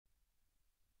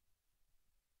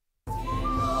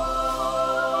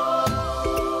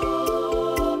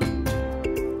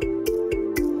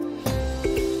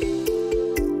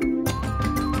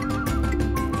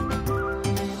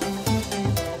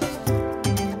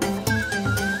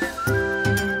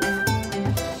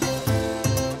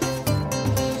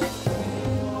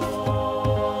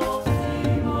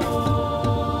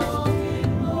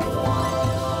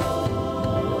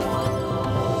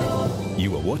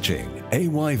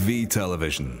AYV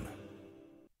Television.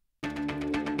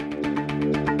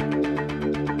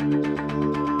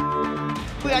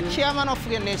 We are chairman of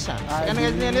Renaissance, and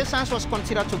Renaissance was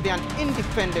considered to be an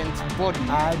independent body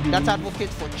that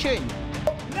advocates for change.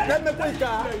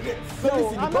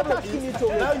 So, I'm not asking you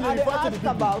to ask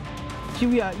about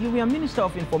you were Minister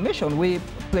of Information where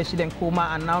President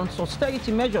Kuma announced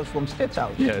austerity measures from State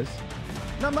House. Yes.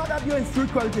 No matter you're in free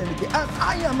quality education, and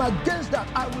I am against that.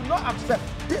 I will not accept.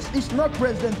 This is not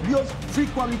President Bio's free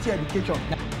quality education.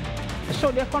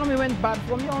 So the economy went bad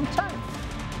from your own time.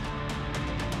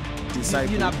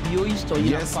 Disciple. You know, Bioist or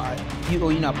Yes. you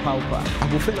know, pauper. I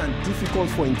will find it difficult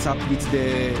for interpret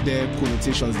the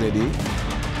connotations that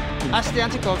they. As the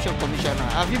Anti-Corruption Commissioner,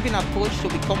 have you been approached to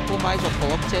be compromised or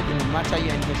corrupted in the matter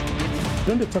you're investigating?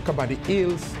 Don't they talk about the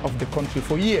ills of the country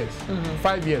for years,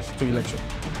 5 years to election?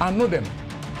 I know them.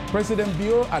 President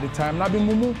Bio at the time, Nabi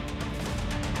Mumu.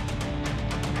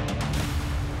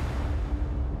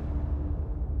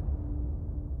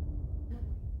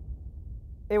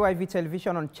 AYV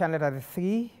Television on Channel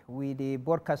 33 with the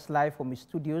broadcast live from the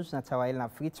studios at our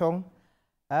Freetown.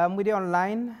 With the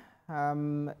online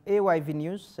AYV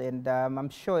News, and I'm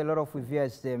sure a lot of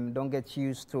viewers don't get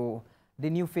used to the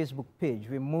new Facebook page.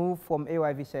 We moved from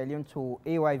AYV Sierra Leone to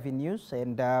AYV News,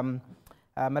 and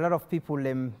a lot of people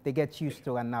they get used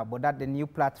to it now. But that's the new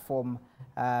platform.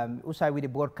 Also with the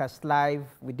broadcast live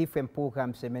with different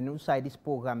programs, and inside this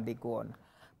program they go on.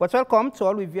 But welcome to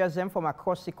all viewers from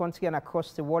across the country and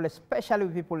across the world, especially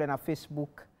with people on our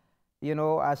Facebook. You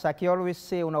know, as I can always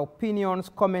say, on our opinions,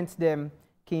 comments them,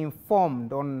 keep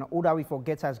informed on who that we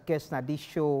forget as guests at this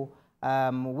show,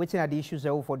 waiting at the issues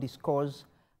there for discourse.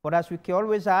 But as we can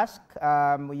always ask,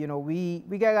 you know, we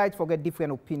get right for get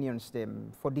different opinions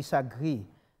them, for disagree.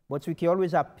 But we can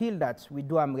always appeal that we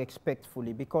do them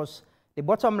respectfully, because the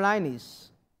bottom line is,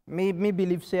 me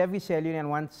believe say every Sierra Leonean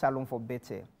wants Salon for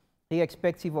better.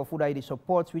 Irrespective of who they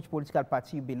support, which political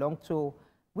party you belong to,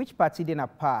 which party they are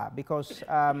power, because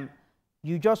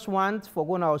you just want for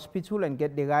going to hospital and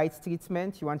get the right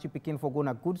treatment. You want your picking for going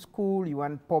to good school. You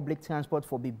want public transport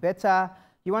for be better.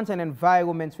 You want an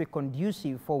environment we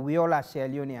conducive for we all as Sierra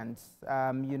Leoneans,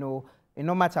 you know,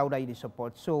 no matter how they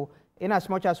support. So in as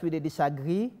much as we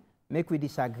disagree, make we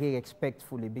disagree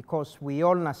respectfully, because we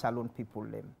all na Salon people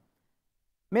them.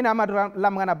 Me na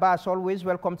Lamrana Bass, always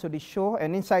welcome to the show.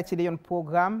 And inside today on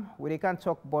program, we can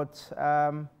talk about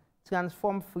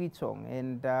transform Freetown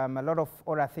and a lot of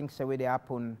other things that they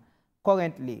happen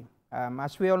currently.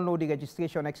 As we all know, the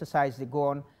registration exercise they go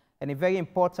on, and it's very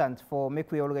important for make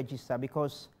we all register,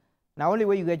 because not only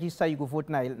when you register, you go vote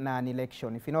na an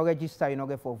election. If you not register, you not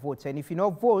get for votes. And if you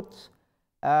not vote,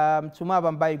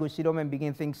 tomorrow you go sit down and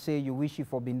begin things say you wish you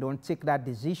for being don't take that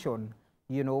decision,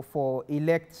 you know, for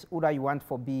elect who that you want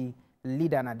for be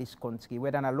leader in this country,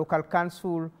 whether in a local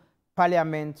council,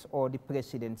 parliament, or the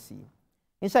presidency.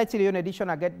 Inside today, in addition,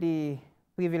 I get the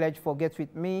privilege for get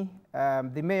with me,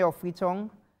 the Mayor of Freetown.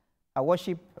 I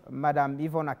worship Madam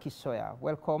Yvonne Aki Sawyer.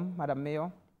 Welcome, Madam Mayor.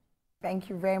 Thank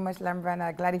you very much,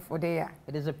 Lambrana. Glad for there.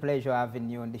 It is a pleasure having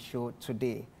you on the show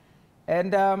today.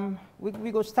 And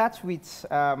we go start with,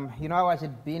 you know, how has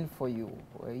it been for you?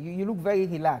 You look very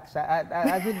relaxed.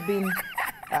 Has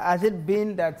it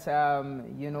been that,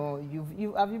 you know,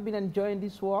 have you been enjoying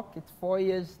this work? It's 4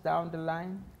 years down the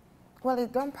line. Well,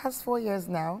 it don't pass 4 years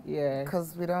now. Yeah.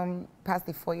 Because we don't pass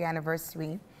the 4-year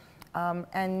anniversary.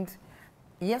 And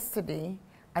yesterday,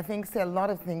 I think a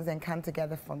lot of things then come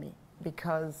together for me,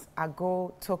 because I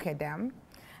go to Kedam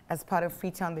as part of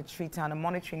Freetown, the Tree Town, a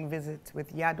monitoring visit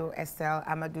with Yado, Estelle,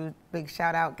 Amadou. Big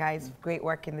shout out, guys. Great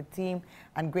work in the team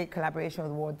and great collaboration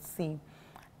with Ward C.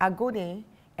 I go there,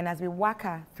 and as we walk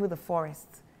through the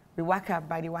forest, we walk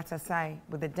by the water side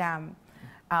with the dam,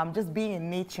 just being in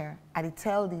nature, I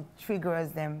tell the tree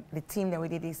growers, the team that we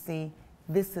did say,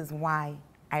 this is why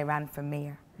I ran for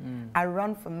mayor. I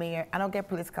run for mayor. I don't get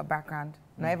political background.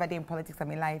 Not every day in politics of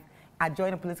my life. I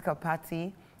joined a political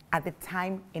party at the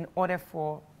time in order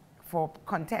for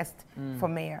contest for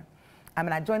mayor. I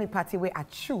mean, I joined the party where I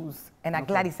choose, and I'm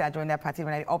glad I joined that party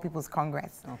when I All People's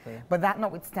Congress. Okay. But that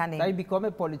notwithstanding. So you become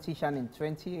a politician in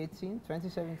 2018,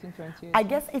 2017, 2018? I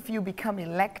guess if you become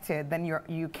elected, then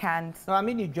you can't. No, I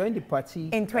mean you joined the party.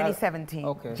 In 2017.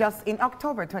 Okay. Just in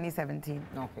October 2017.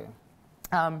 Okay.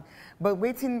 But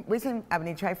waiting I've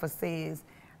been trying to say is,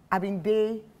 I've been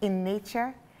there in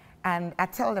nature, and I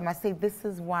tell them, I say, this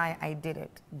is why I did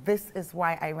it. This is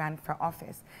why I ran for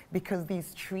office. Because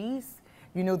these trees,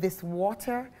 you know, this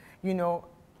water, you know,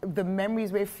 the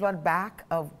memories we flood back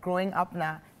of growing up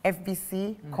now,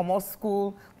 FBC, come out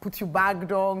school, put your bag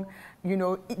down, you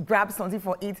know, grab something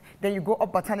for it. Then you go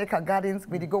up Botanical Gardens,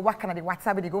 where you go walk on the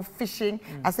water, where you go fishing.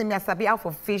 I say me, I sabi out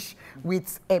for fish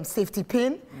with safety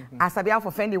pin. I sabi out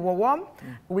for fend the worm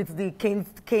with the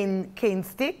cane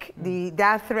stick,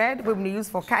 that thread we use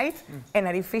for kite, and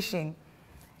the fishing.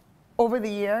 Over the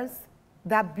years,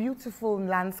 that beautiful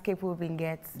landscape we've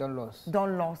been don't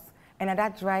lost. And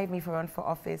that drive me for run for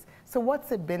office. So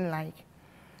what's it been like?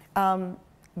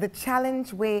 The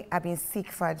challenge where I've been seek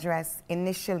for address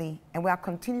initially, and where I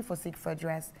continue for seek for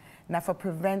address, now for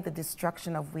prevent the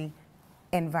destruction of the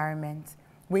environment,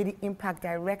 where the impact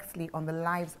directly on the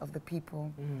lives of the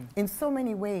people in so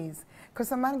many ways. Because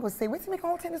some man will say, wait till make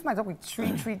all tennis match up with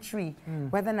tree.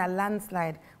 Whether in a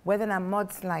landslide, whether in a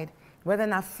mudslide, whether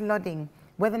in a flooding,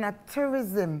 whether in a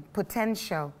tourism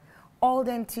potential, all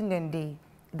then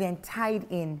then tied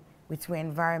in with your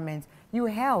environment, your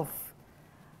health,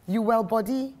 you well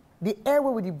body, the air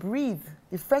where we breathe,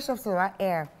 the fresh of our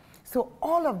air. So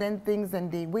all of them things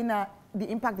and the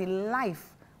impact the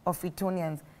life of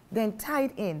Freetonians, then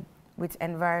tied in with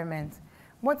environment.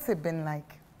 What's it been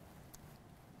like?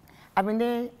 I've been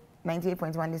there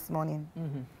 98.1 this morning.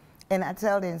 And I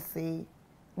tell them, say,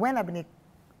 when I've been in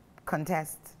a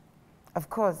contest, of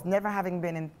course, never having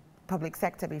been in public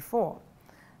sector before,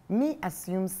 me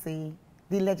assume, say,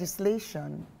 the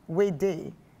legislation where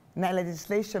now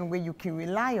legislation where you can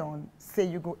rely on, say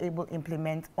you go able to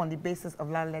implement on the basis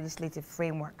of our legislative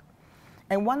framework.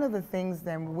 And one of the things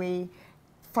then way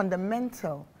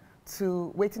fundamental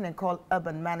to waiting and call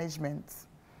urban management,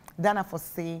 then I for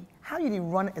say, how you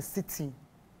run a city,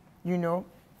 you know?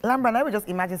 Lambra, I would just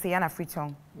imagine say Anna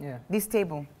Freetown. Yeah. This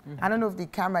table. I don't know if the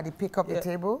camera they pick up the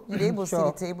table. You able to see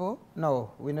the table?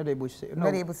 No, we're not able to see.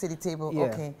 Not able to see the table. Yeah.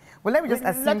 Okay. Well, let me just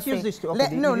assume. Let's use this to. Okay,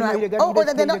 they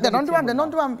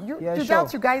don't do them. You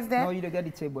doubt you guys there? No, you don't get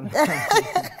the table.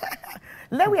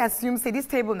 Let me assume say this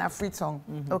table na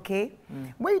Freetown. Okay.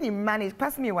 Where they manage?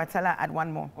 Pass me a Watala. Add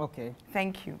one more. Okay.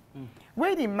 Thank you.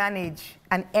 Where they manage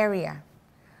an area?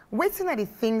 Waiting at the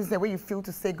things that where you feel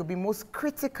to say could be most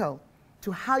critical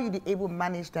to how you be able to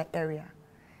manage that area,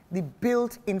 the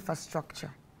built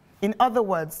infrastructure. In other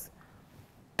words,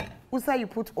 usa you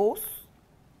put house,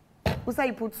 usa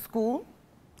you put school,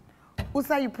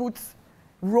 usa you put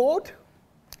road,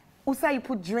 usa you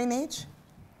put drainage.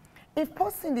 If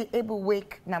person be able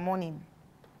wake in the morning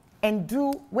and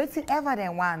do whatever they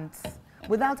want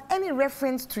without any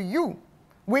reference to you,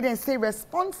 where they say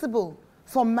responsible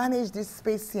for manage this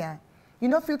space here, you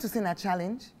not feel to see a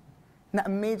challenge? Not a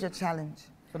major challenge.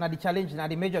 So now the challenge, now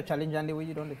the major challenge and the way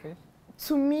you don't face?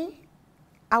 To me,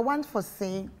 I want to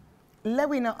say, let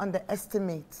we not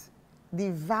underestimate the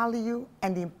value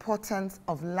and the importance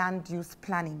of land use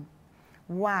planning.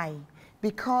 Why?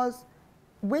 Because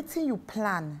waiting you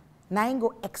plan, now you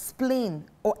go explain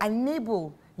or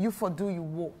enable you for do you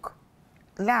work.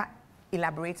 Let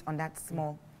elaborate on that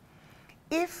small.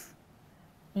 If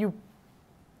you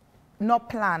not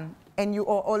plan, and you,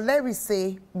 or let me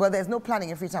say, well, there's no planning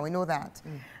in Freetown, we know that.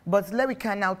 But let me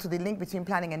come now to the link between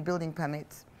planning and building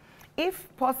permits.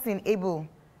 If person able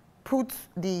put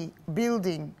the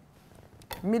building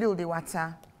middle of the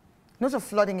water, not to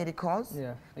flooding it cause,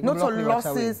 not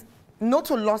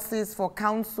to losses for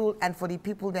council and for the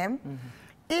people them.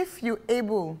 If you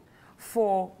able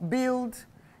for build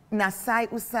nasai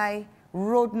usai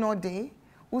road no day,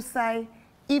 usai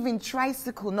even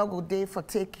tricycle no go day for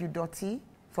take you dirty,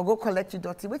 for go collect you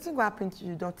dirty. What you go happen to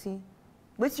you dirty?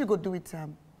 What you go do with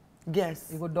guess?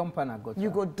 You go dump on a gutter. You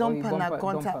go dump on a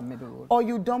gutter. Or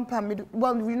you dump on middle.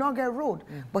 Well, we not get road,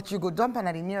 but you go dump on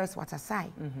at the nearest water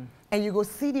side. And you go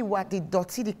see the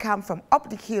dirty they come from up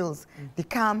the hills, they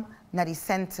come na the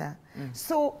center.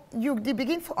 So they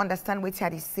begin to understand what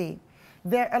they say.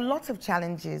 There are a lot of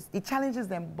challenges. The challenges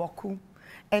them boku.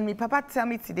 And my papa tell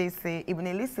me today, say, even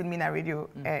they listen me na radio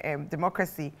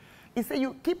democracy, he say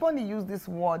you keep on to use this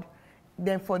word,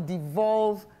 then for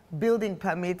devolve building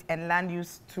permit and land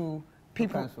use to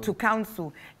people, to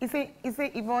council. He say,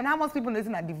 Yvonne, how much people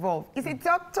listen at devolve? He say,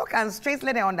 talk and straight,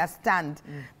 let them understand.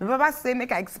 The papa say,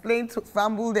 make I explain to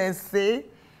Fambul and say,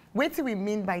 what we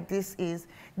mean by this is,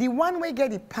 the one way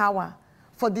get the power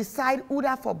for decide who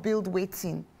that for build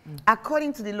waiting,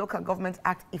 according to the Local Government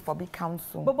Act, if for be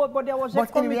council. But there was a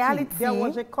committee. In reality, there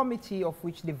was a committee of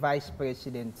which the vice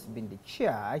president been the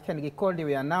chair. I can recall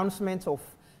the announcement of,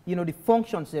 you know, the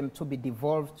functions them to be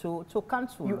devolved to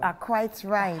council. You are quite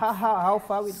right. How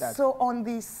far with that? So on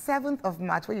the 7th of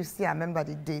March, where you see, I remember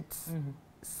the date,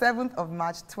 7th of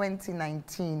March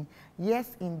 2019,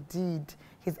 yes, indeed,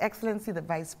 His Excellency the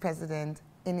Vice President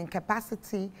in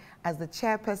incapacity as the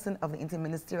chairperson of the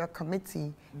Interministerial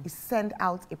Committee, he sent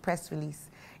out a press release.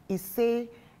 He say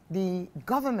the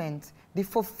government, they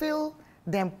fulfill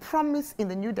their promise in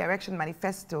the New Direction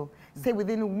Manifesto, say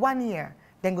within 1 year,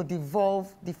 then go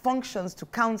devolve the functions to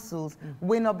councils,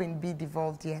 will not be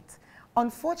devolved yet.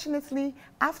 Unfortunately,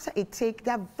 after it take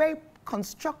that very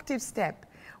constructive step,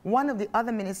 one of the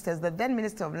other ministers, the then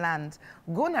Minister of Land,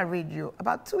 go on a radio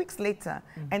about 2 weeks later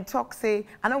and talk, say,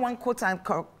 I don't want quote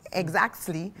unquote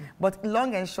exactly, but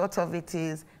long and short of it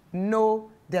is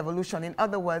no devolution. In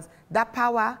other words, that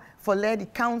power for let the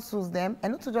councils them,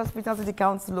 and not to just Freetown City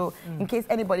Council, in case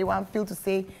anybody want feel to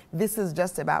say this is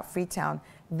just about Freetown,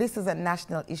 this is a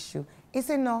national issue. He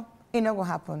said no, it not gonna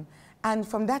happen. And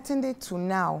from that day to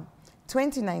now,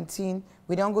 2019,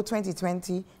 we don't go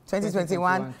 2020,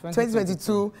 2021,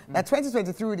 2022, that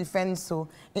 2023 we defend. So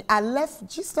I left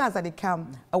just as at the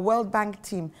camp, a World Bank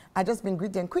team. I just been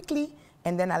greet them quickly,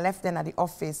 and then I left them at the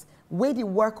office where they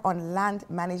work on land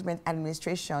management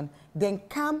administration. Then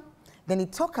come, then they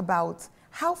talk about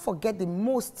how forget the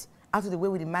most out of the way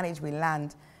we manage with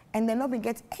land, and then not been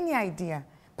get any idea.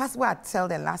 That's what I tell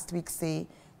them last week, say,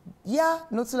 yeah,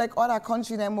 not to like other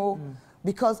countries anymore,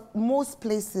 because most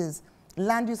places,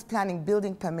 land use planning,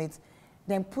 building permits,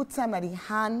 then put them at the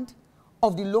hand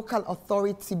of the local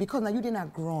authority because now you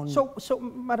didn't grown. So,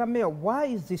 Madam Mayor, why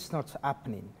is this not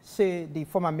happening? Say the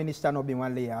former minister not been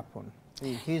one lay happen.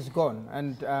 He's gone,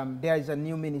 and there is a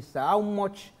new minister. How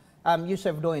much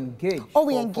Yusuf don't engage? Oh,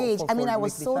 we engage. I mean, I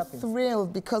was so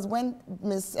thrilled because when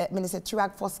Minister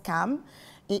Chirac first came,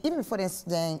 even before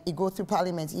then he go through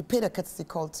Parliament, he paid a courtesy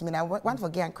call to me. And I want to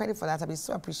give him credit for that. I be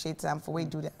so appreciative for why he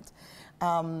do that.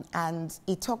 And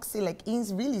he talks like he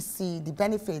really see the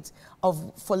benefit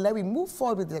of for let we move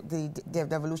forward with the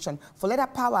devolution, for let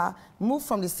that power move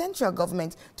from the central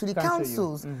government to the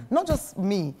councils, not just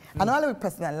me. And all we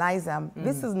personalize them.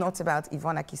 This is not about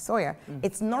Yvonne Aki Sawyer.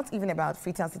 It's not even about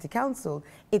Freetown City Council.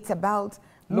 It's about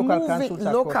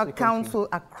local council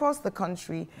across the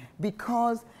country,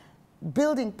 because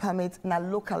building permits is a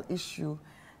local issue.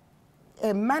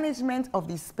 A management of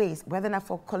the space, whether not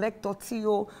for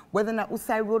collect.to, whether not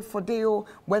Usai Road for Deo,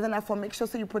 whether not for make sure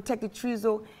so you protect the trees,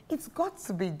 it's got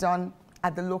to be done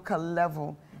at the local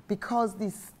level, because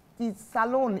this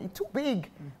salon is too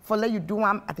big for let you do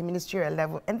them at the ministerial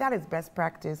level, and that is best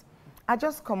practice. I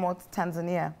just come out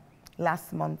Tanzania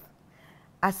last month.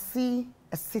 I see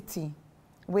a city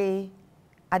where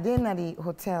at the end of the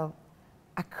hotel,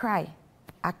 I cry.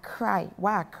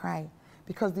 Why I cry?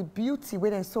 Because the beauty where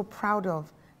they're so proud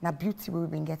of, now beauty where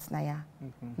we've been getting now.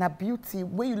 Now beauty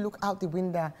where you look out the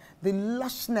window, the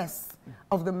lushness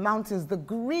of the mountains, the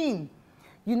green.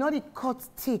 You know the cut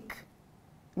thick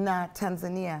na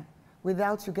Tanzania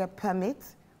without you get permit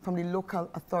from the local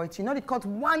authority. You know they cut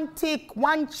one thick,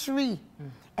 one tree.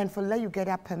 And for let you get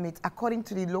that permit, according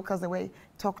to the locals the way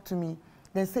talk to me,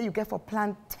 they say you get for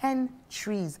plant 10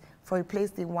 trees for replace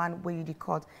the one where you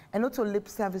cut. And also lip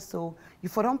service, so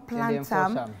if you don't plant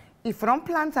them, if you don't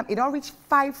plant them, it don't reach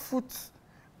 5 foot.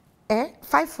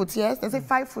 5 foot, yes. They say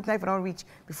 5 foot now if you don't reach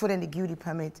before then they give you the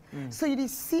permit. So you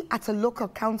see at a local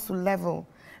council level,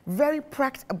 very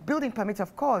practical, building permit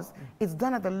of course, it's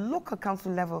done at the local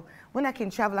council level. When I can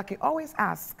travel, I can always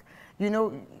ask, you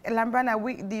know,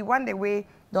 Lambrana, the one day we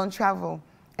don't travel,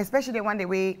 especially the one day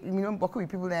we, you know, with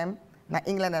people them, na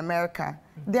England and America,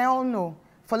 they all know.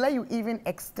 For let you even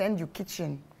extend your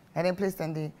kitchen and then place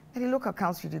them the local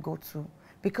council you go to.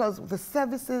 Because the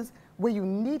services where you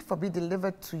need for be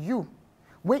delivered to you,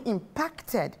 we're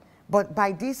impacted but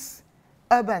by this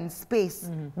urban space,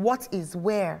 what is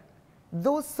where,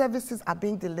 those services are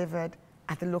being delivered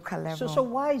at the local level. So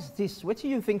why is this? What do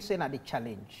you think saying at the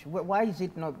challenge? Why is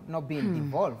it not being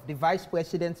devolved? The vice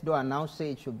president do announce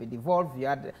say it should be devolved. You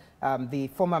had the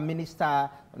former minister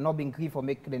not being agreed for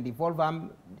making them devolve.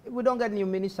 We don't get a new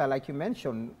minister like you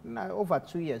mentioned over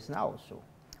 2 years now. So.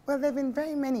 Well, there have been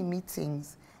very many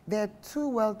meetings. There are 2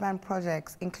 World Bank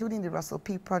projects, including the Russell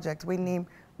P project, we named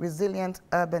Resilient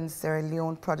Urban Sierra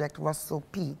Leone Project Russell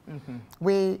P,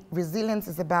 where resilience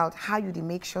is about how you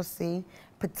make sure, say,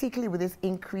 particularly with this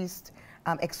increased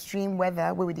extreme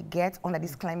weather where we get under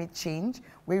this climate change,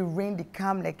 where rain they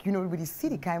come, like, you know, we see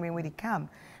the kind of rain where they come.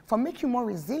 For make you more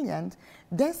resilient,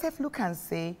 then self look and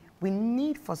say, we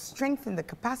need for strengthen the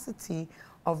capacity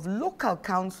of local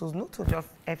councils, not to just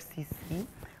FCC,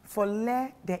 for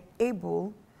let they're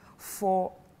able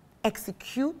for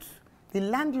execute the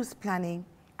land use planning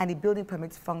and the building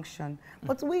permits function.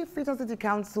 But we, Freetown City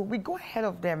Council, we go ahead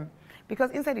of them,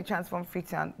 because inside the Transform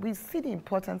Freetown, we see the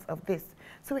importance of this.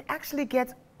 So we actually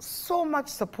get so much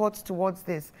support towards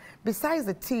this. Besides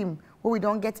the team, where we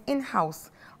don't get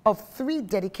in-house of 3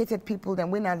 dedicated people, then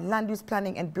when our land use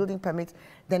planning and building permit,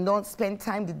 then don't spend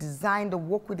time to design, to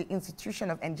work with the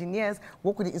institution of engineers,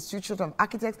 work with the institution of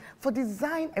architects, for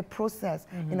design a process.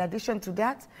 In addition to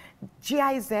that,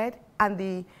 GIZ and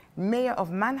the mayor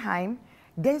of Mannheim,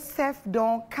 they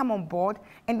don't come on board,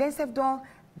 and they don't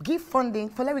give funding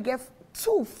for let we get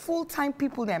 2 full-time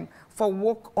people them for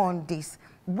work on this.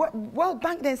 World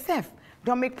Bank themselves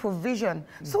don't make provision.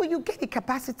 So you get the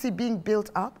capacity being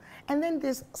built up, and then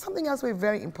there's something else very,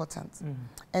 very important.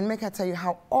 And make I tell you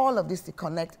how all of this to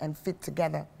connect and fit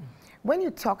together. When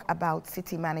you talk about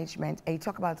city management and you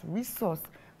talk about resource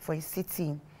for a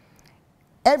city,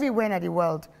 everywhere in the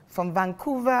world, from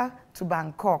Vancouver to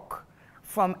Bangkok,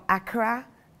 from Accra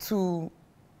to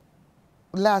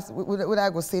what I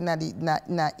go say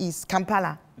na East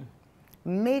Kampala,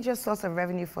 major source of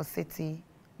revenue for city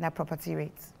na property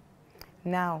rates.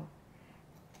 Now,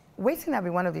 waiting to be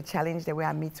one of the challenges that we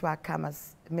are meet to our come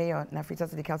as mayor na Freetown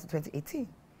City Council 2018.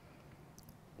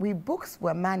 We books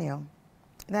were manual,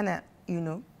 then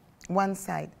one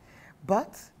side,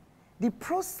 but the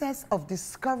process of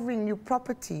discovering new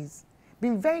properties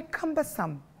been very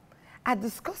cumbersome. I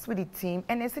discussed with the team,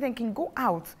 and they said they can go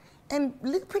out and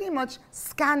pretty much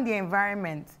scan the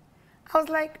environment. I was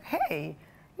like, hey,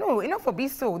 no, enough for be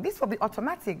so. This will be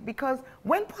automatic, because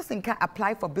when person can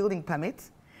apply for building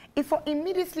permits, it will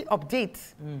immediately update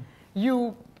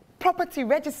you property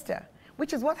register,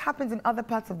 which is what happens in other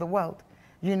parts of the world,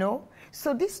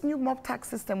 So this new mob tax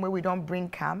system where we don't bring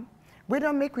CAM, we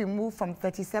don't make we move from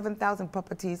 37,000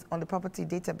 properties on the property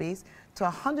database to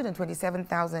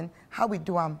 127,000. How we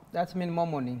do them? That's mean more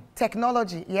money.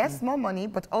 Technology, yes, more money,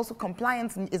 but also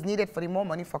compliance is needed for the more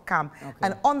money for CAM.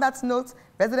 And on that note,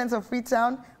 residents of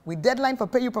Freetown, we deadline for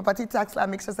pay your property tax. I'll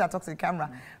make sure I talk to the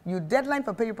camera. You deadline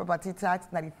for pay your property tax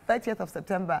na the 30th of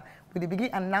September. We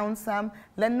begin announce them.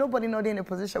 Let nobody know they're in a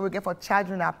position we get for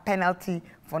charging a penalty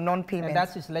for non-payment. And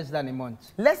that is less than a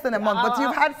month. Less than a month, but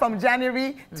you've had from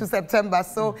January to September.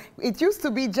 So it used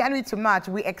to be January to March.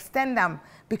 We extend them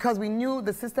because we knew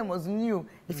the system was new.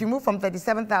 If you move from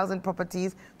 37,000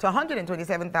 properties to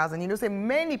 127,000, say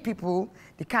many people,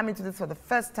 they come into this for the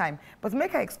first time. But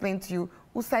make I explain to you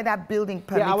who said that building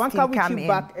permit I want to come in.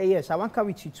 back. Yes, I want to come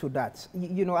with you to that.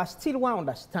 I still want to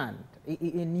understand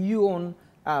in your own,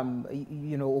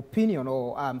 opinion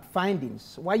or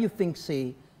findings, why you think,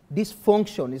 say, this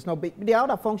function is not big. There are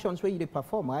other functions where you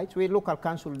perform, right? Where local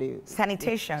council,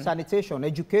 sanitation,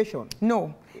 education.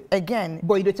 No, again.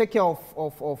 But you take care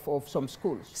of some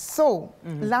schools. So,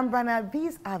 Lambrana,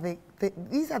 these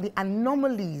are the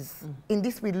anomalies in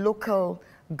this with local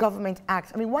government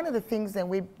act. I mean, one of the things that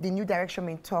the new direction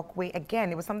may talk, where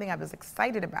again, it was something I was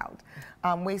excited about,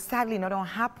 where sadly not all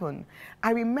happen.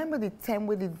 I remember the time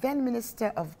where the then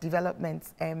Minister of Development,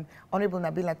 Honorable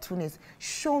Nabila Tunis,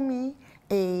 showed me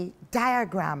a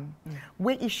diagram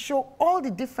where it showed all the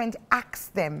different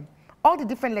acts all the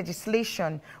different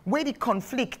legislation, where the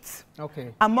conflict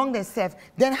among themselves,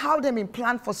 then how them in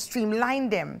plan for streamline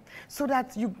them, so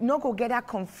that you not go get that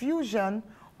confusion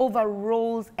over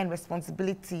roles and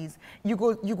responsibilities. You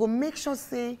go make sure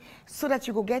so that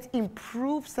you go get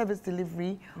improved service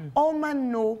delivery. All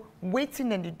man know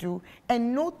waiting and to do,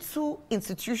 and no two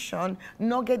institution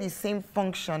not get the same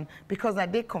function, because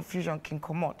that day confusion can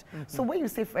come out. So when you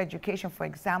say for education, for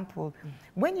example,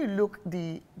 when you look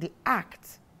the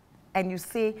act, and you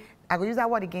say, I will use that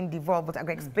word again, devolve, but I will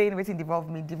explain what devolve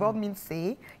means. Devolve means,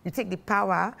 say, you take the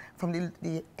power from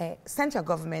the central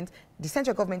government. The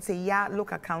central government say, yeah,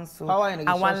 local council. Power and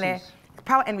resources.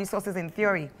 Power and resources in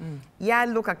theory. Yeah,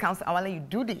 local council, I want to let you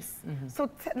do this. So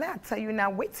let I tell you now,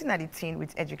 waiting at the team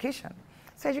with education.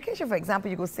 So education, for example,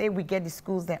 you go say, we get the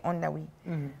schools there on the way.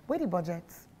 Where the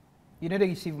budgets? You know they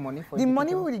receive money for the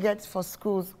money we get for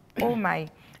schools, oh my.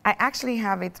 I actually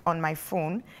have it on my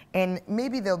phone, and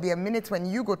maybe there'll be a minute when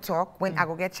you go talk, when I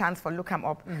go get chance for look them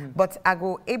up, but I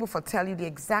go able for tell you the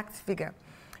exact figure.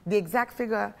 The exact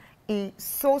figure is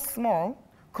so small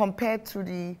compared to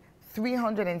the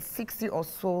 360 or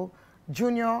so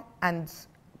junior and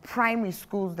primary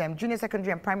schools, junior,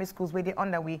 secondary, and primary schools where they're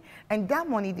underway. And that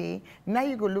money there, now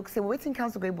you go look, say, well, what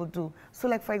council go able to do? So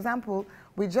like, for example,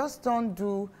 we just don't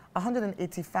do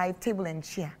 185 table and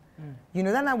chair.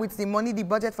 That with the money, the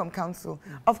budget from council.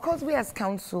 Of course, we as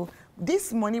council,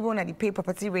 this money we want to pay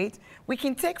property rate, we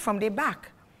can take from the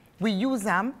back. We use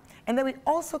them, and then we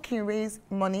also can raise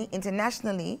money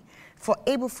internationally for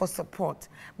support.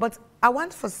 But I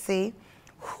want to say,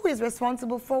 who is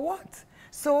responsible for what?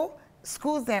 So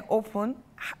schools they're open,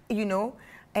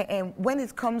 when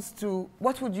it comes to,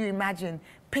 what would you imagine?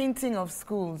 Painting of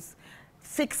schools,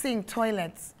 fixing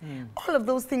toilets, all of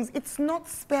those things, it's not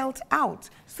spelled out.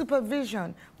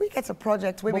 Supervision. We get a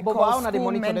project where we call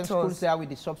school mentors. Schools there with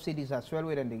the subsidies as well,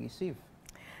 where they receive?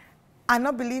 I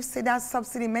not believe say that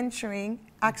subsidy mentoring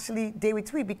actually they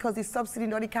with we because the subsidy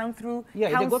not come through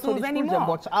councils they go to the anymore.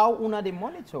 But how una they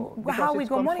monitor? How we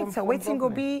go monitor? Waiting go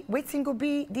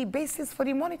be the basis for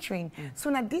the monitoring. So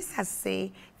now this has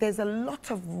say there's a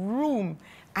lot of room.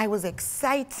 I was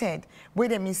excited where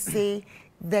they may say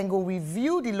then go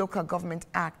review the Local Government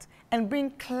Act and bring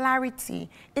clarity.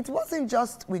 It wasn't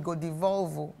just we go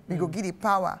devolve, we go give the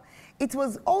power. It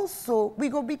was also we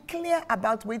go be clear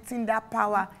about waiting that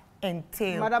power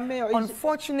entail. Madam Mayor,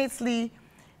 unfortunately,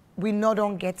 we not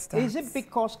don't get that. Is it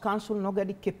because council not get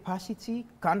the capacity?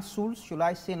 Councils, should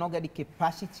I say, not get the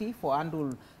capacity for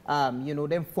handle, you know,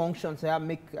 them functions that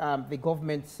make the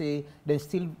government say they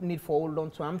still need for hold on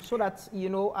to them, so that you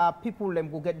know people them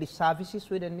go get the services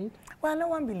where they need. Well, no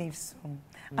one believes so.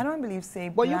 I don't believe say.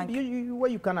 But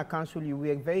where you can council, you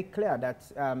were very clear that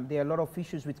there are a lot of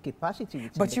issues with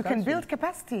capacity. But you can build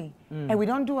capacity, and we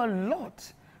don't do a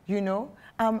lot. You know,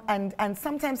 and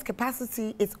sometimes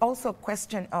capacity is also a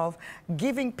question of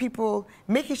giving people,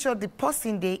 making sure the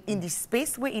person they in the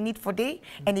space where you need for day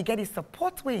and you get the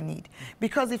support where you need.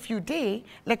 Because if you day,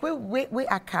 like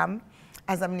where I come,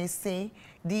 as I'm going to say,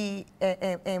 the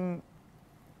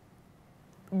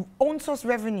own source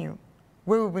revenue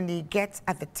where we really get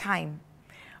at the time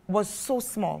was so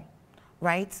small,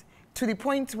 right? To the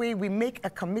point where we make a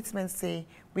commitment, say,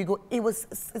 we go, it was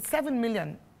 7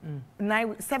 million.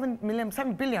 7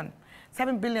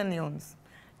 billion loans.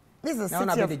 This is a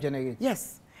city of,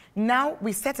 yes. Now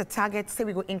we set a target, say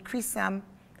we go increase them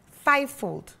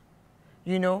 5-fold,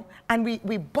 you know, and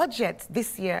we budget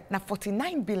this year now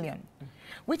 49 billion,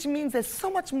 which means there's so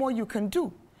much more you can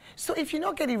do. So if you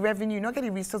not get the revenue, not get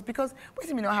the resource, because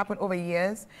what may not happen over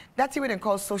years, that's what they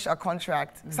call social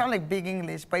contract. Sound like big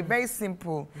English, but very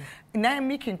simple. Now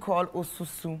me can call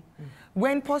osusu.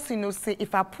 When person knows say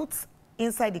if I put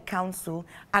inside the council,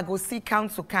 I go see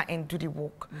council can and do the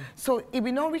work. So it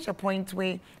will not reach a point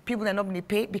where people are not going to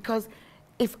pay, because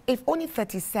if only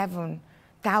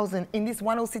 37,000 in this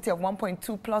one city of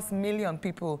 1.2+ million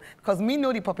people, because me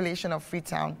know the population of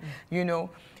Freetown, you know,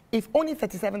 if only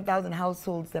 37,000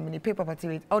 households them in the pay property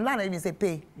rate, or not even say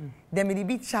pay, then will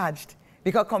be charged,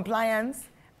 because compliance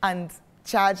and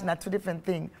charge are two different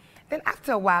things. Then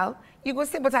after a while, you go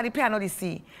say, but I pay, I not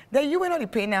see. Then you will not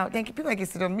pay now. Then people like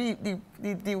sit on me,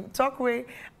 the talk way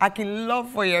I can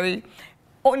love for you,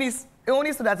 only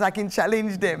so that I can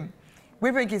challenge them.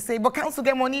 We can say, but council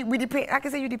get money, we pay. I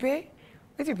can say you pay?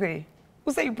 What you pay?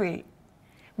 Who say you pay?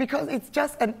 Because it's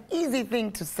just an easy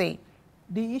thing to say.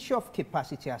 The issue of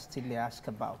capacity I still ask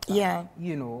about. Yeah.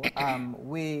 You know,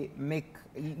 we make,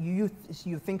 you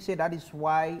think say that is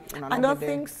why? I don't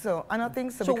think so. I don't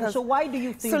think so. So why do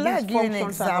you think these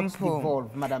functions are not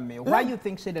devolved, Madam Mayor? Why do you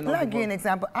think say they're not devolved? Let me give you an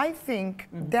example. I think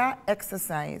that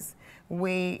exercise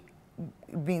where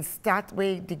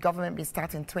the government be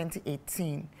start in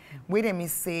 2018, where they may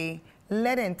say,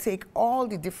 let them take all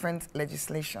the different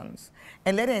legislations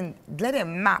and let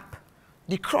them map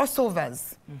the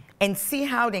crossovers and see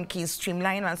how they can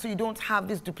streamline, and so you don't have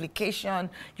this duplication,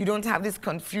 you don't have this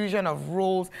confusion of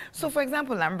roles. So for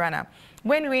example, Lambrana,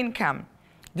 when rain come,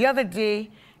 the other day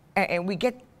we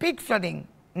get big flooding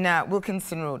now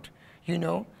Wilkinson Road, you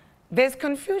know, there's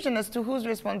confusion as to whose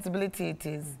responsibility it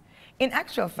is. In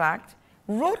actual fact,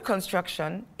 road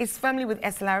construction is firmly with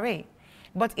SLRA,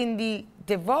 but in the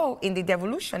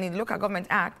devolution in the Local Government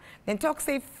Act, then talk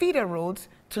say feeder roads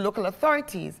to local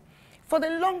authorities. For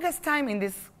the longest time in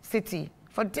this city,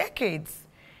 for decades,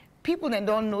 people then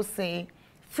don't know, say,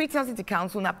 Freetown City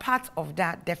Council are part of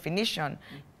that definition.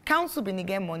 Council been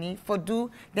get money for do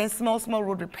then small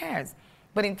road repairs.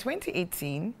 But in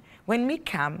 2018, when me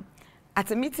came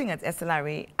at a meeting at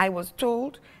SLRA, I was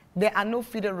told there are no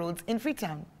feeder roads in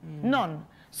Freetown, none.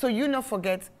 So you not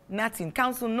forget nothing.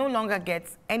 Council no longer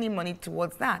gets any money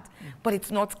towards that, but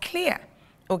it's not clear,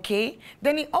 okay?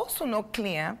 Then it also not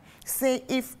clear, say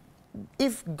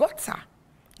if gutter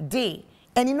day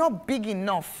and it's not big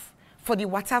enough for the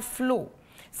water flow,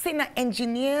 say now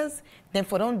engineers then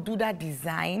for don't do that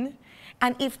design,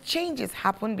 and if changes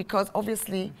happen, because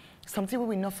obviously something we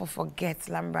will not forget,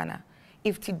 Lambrana,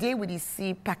 if today we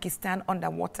see Pakistan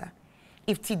underwater,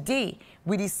 if today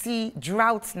we see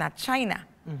droughts na China,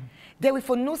 then we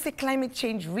for no say climate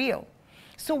change real.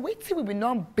 So wait till we will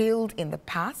not build in the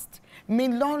past, may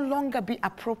no longer be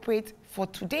appropriate for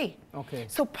today. Okay.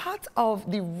 So part of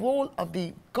the role of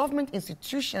the government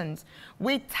institutions,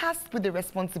 we're tasked with the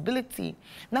responsibility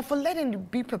now for letting them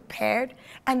be prepared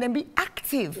and then be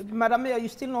active. Madam Mayor, you're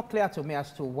still not clear to me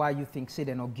as to why you think say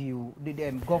they not give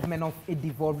the government of a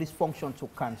devolve this function to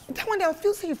council. That one they'll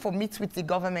feel say you for meet with the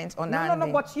government on that.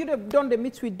 No, but you've done the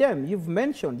meet with them. You've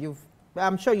mentioned,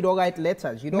 I'm sure you don't write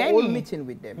letters. You don't all meeting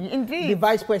with them. Indeed. The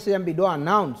vice president be don't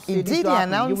announce. Indeed, he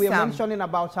announced. You were mentioning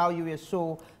about how you were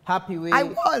so happy with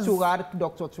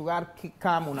Dr. Turar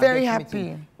come on very a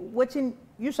happy. Meeting.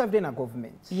 You serve in a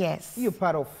government. Yes. You're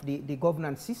part of the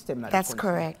governance system. That's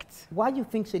correct. Why do you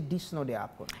think say this not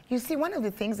happen? You see, one of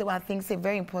the things that I think is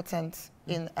very important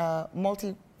in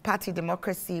multi-party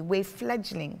democracy, we're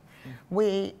fledgling.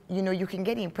 Where, you can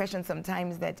get the impression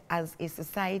sometimes that as a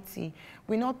society,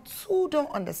 we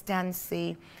don't understand,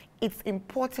 say, it's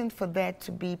important for there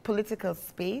to be political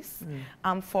space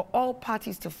for all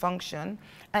parties to function,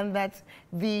 and that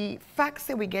the fact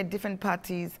that we get different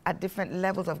parties at different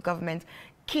levels of government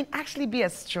can actually be a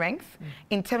strength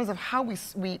in terms of how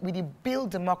we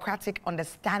build democratic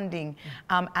understanding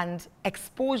and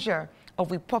exposure of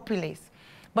the populace.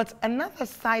 But another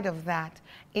side of that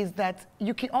is that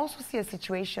you can also see a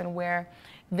situation where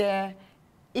there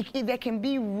can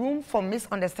be room for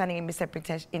misunderstanding and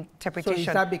misinterpretation. So is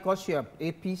that because you have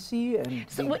APC and...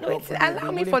 So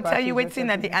allow me to tell you what's in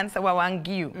at the answer I want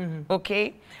to give,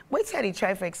 okay? What I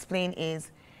try to explain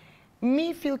is,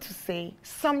 me feel to say,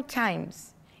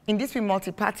 sometimes, in this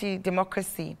multi-party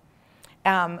democracy,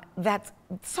 that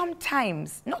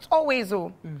sometimes, not always,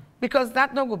 because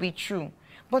that not will be true,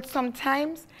 but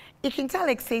sometimes it can tell,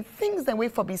 like, say, things that way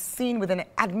for be seen with an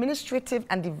administrative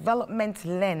and development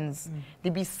lens, they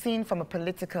be seen from a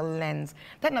political lens.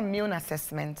 That's a my own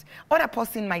assessment. Other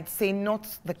person might say not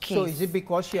the case. So is it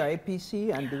because you are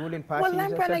APC and the ruling party? Well,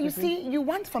 Lambrana, you see, you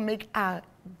want to make a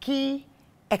key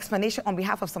explanation on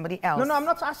behalf of somebody else. No, I'm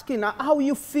not asking how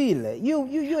you feel. You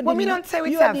don't say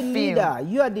what I feel.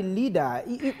 You are the leader.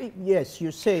 Yes,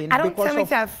 you're saying I don't because tell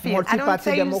what I feel.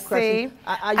 multi-party democracy.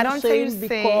 I don't saying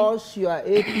because you are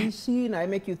APC and I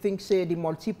make you think, say, the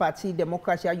multi-party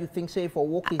democracy, how you think, say, for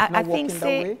working, not working that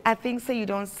way? I think, say, you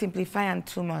don't simplify and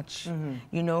too much,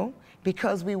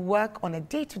 because we work on a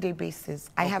day-to-day basis.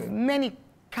 I have many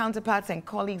counterparts and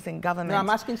colleagues in government. No, I'm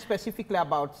asking specifically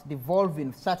about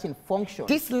devolving certain functions.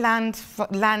 This land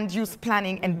use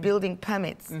planning and building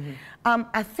permits.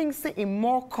 I think, say, a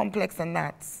more complex than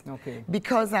that. Okay.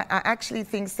 Because I actually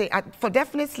think, say, for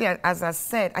definitely, as I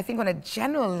said, I think on a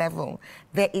general level,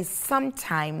 there is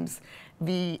sometimes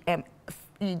the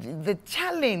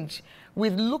challenge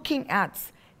with looking at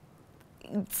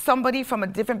somebody from a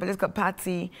different political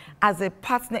party as a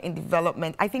partner in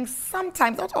development. I think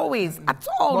sometimes, not always, at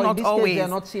all, but not in this always. Case, they're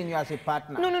not seeing you as a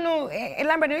partner. No.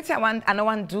 Lambert, you know I no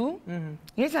one do.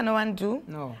 You know no one do.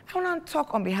 No. I want to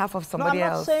talk on behalf of somebody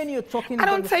else. I'm not saying you're talking. I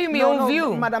don't tell you my own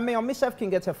view. Madam Mayor, myself can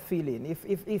get a feeling.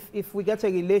 If we get a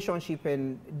relationship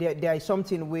and there is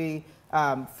something we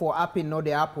for happen, not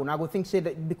the happen. I would think say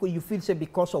that because you feel say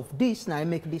because of this, now I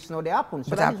make this not the happen. So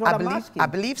but that is what I'm asking. I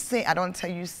believe say, I don't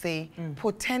tell you say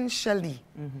potentially,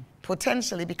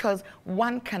 potentially, because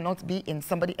one cannot be in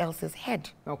somebody else's head.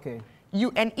 Okay.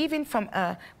 And even from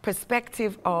a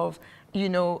perspective of,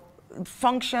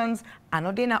 functions, and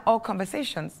not in all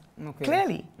conversations,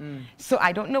 clearly. So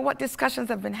I don't know what discussions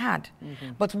have been had,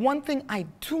 but one thing I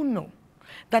do know,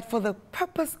 that for the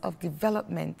purpose of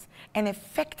development and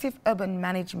effective urban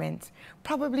management,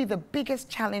 probably the biggest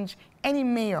challenge any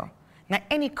mayor, now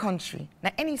any country,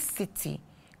 now any city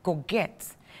go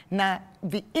get, now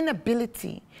the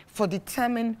inability for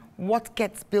determine what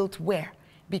gets built where,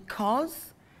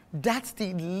 because that's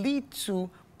the lead to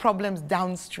problems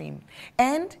downstream.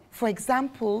 And for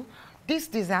example, this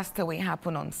disaster will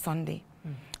happen on Sunday.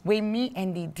 Where me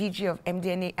and the DG of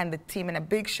MDNA and the team, and a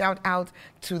big shout out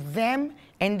to them,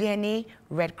 MDNA,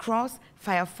 Red Cross,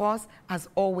 Fire Force, as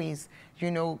always.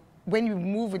 When you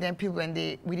move with them, people, and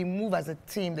we move as a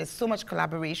team, there's so much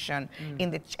collaboration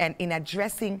in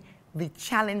addressing the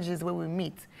challenges where we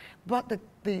meet. But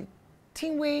the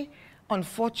thing way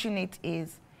unfortunate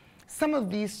is some of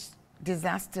these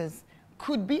disasters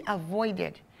could be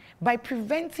avoided by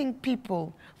preventing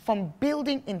people from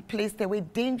building in place that were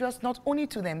dangerous not only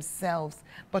to themselves,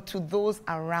 but to those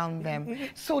around them.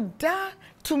 So that,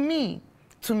 to me,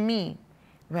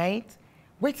 right,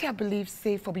 what I believe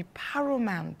say for be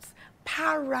paramount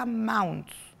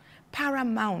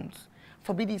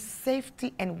for be the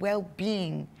safety and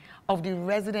well-being of the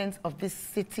residents of this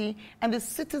city and the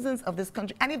citizens of this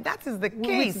country. And if that is the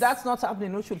case... That's not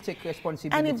happening, who should take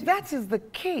responsibility? And if that is the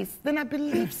case, then I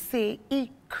believe, say,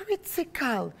 it's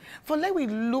critical for let we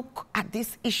look at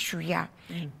this issue here.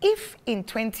 If in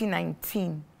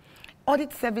 2019,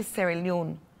 Audit Service Sierra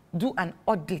Leone do an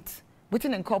audit, which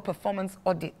they call performance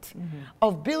audit,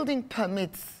 of building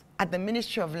permits at the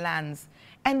Ministry of Lands,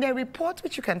 and their report,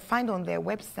 which you can find on their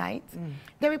website,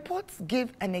 the reports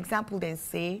give an example. They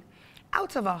say,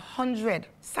 out of 100,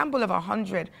 sample of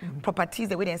 100 properties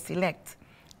that we then select,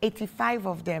 85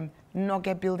 of them not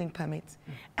get building permits.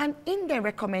 And in their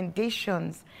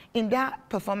recommendations, in their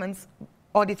performance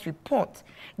audit report,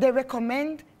 they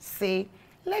recommend, say,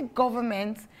 let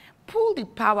governments pull the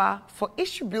power for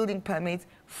issue building permits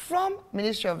from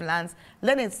Ministry of Lands,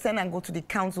 let it send and go to the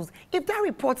councils. If that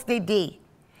report's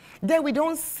then we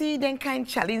don't see them kind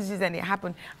of challenges and they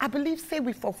happen. I believe, say,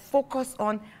 we focus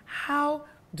on how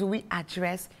do we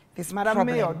address this Madam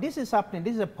problem. Mayor, this is happening.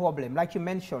 This is a problem. Like you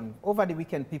mentioned, over the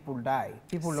weekend, people die.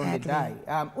 People only die.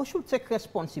 Who should take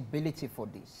responsibility for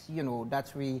this? You know,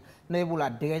 that we not able to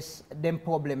address them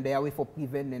problem there for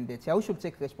preventing that. Who should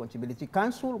take responsibility?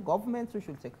 Council, government, who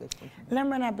should take responsibility?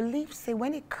 Lemron, I believe, say,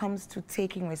 when it comes to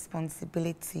taking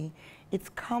responsibility,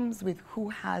 it comes with who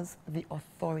has the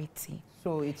authority.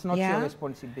 So it's not your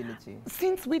responsibility?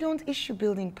 Since we don't issue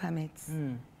building permits,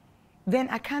 then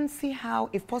I can't see how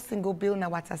if person go build na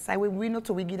water side, we know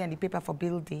to we give them the paper for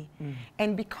build day.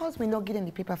 And because we not getting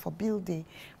the paper for build day,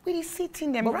 we is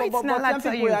sitting them right now. But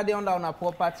some people are there under a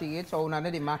property rate, so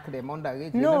they mark them under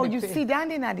rate. No, you see, that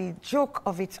is the joke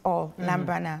of it all,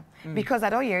 Lambrana. Because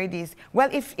I don't hear this. Well,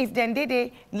 if then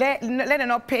they let them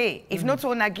not pay, if not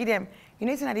to give them, you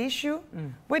know, it's not the issue.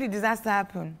 Where did disaster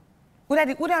happen? Would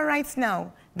that right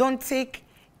now don't take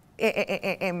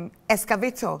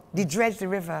excavator, the dredge the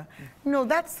river? No,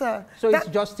 that's so it's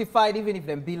justified even if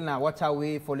them build now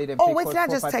waterway for let them. Oh wait,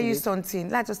 let's just tell you something.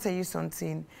 Let's just tell you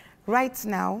something. Right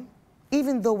now,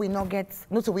 even though we not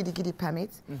to we get the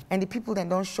permits, and the people then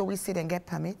don't show we say then get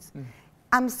permits.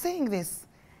 I'm saying this,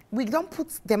 we don't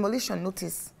put demolition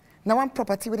notice. Now one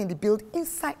property within the build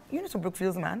inside. You know to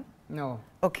Brookfields, man. No.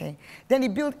 Okay. Then they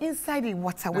build inside the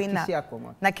waterway na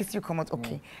Kisiu come out.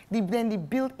 Okay. Then they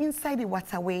build inside the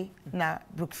waterway na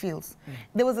Brookfields.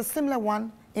 There was a similar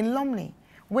one in Lumley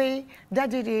where that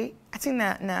day I think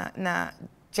na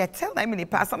Jetel, I mean they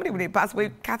pass, somebody will pass where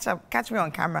catch me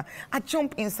on camera. I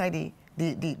jump inside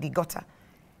the gutter.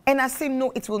 And I say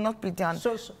no, it will not be done.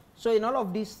 So in all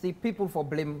of this, the people for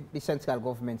blame the central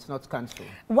government, not council.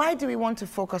 Why do we want to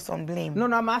focus on blame? No,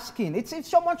 I'm asking. It's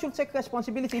someone should take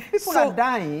responsibility. If people are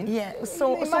dying,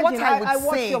 so imagine, what I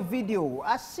watch your video,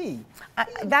 I see.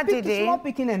 That day, small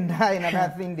picking and dying and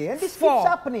that thing there. And this keeps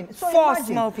happening. So four imagine,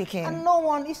 small picking. And no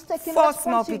one is taking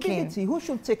responsibility. Who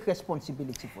should take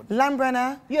responsibility for this?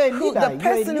 Lambrana, the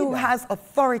person who has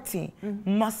authority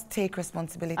must take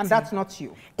responsibility. And that's not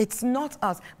you. It's not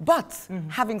us. But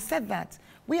having said that,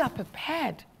 we are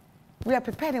prepared. We are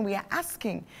prepared and we are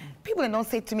asking. People don't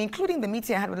say to me, including the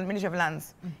meeting I had with the Ministry of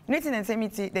Lands, you know, they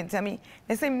tell me,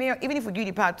 they say, Mayor, even if we give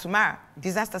the power tomorrow,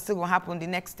 disaster still will happen the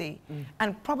next day.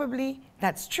 And probably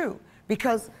that's true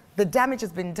because the damage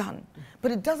has been done.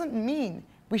 But it doesn't mean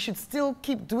we should still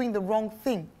keep doing the wrong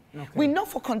thing. Okay. We not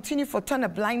for continue for turn a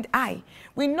blind eye.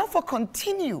 We not for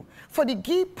continue for the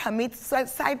give permits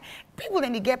side. People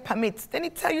then they get permits. Then they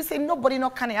tell you say nobody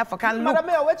not can have for can look. Madam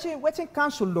Mayor, what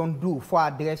council don't do for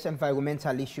address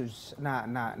environmental issues na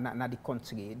the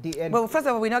country? Well, first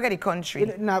of all, we not get the country.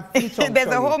 There's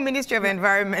a whole Ministry of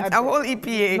Environment, a whole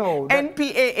EPA,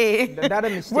 NPAA. That's a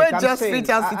mistake. We're just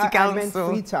Freetown City Council. I meant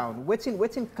Freetown.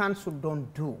 What council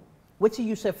don't do? What you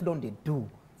yourself don't they do?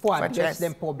 For address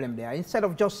them problem there, instead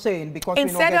of just saying because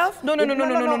instead of no.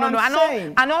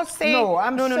 I'm not saying no.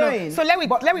 I'm saying so let me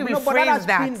rephrase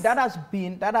that.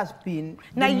 That has been.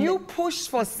 Now you push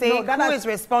for saying who is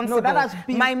responsible. No, that has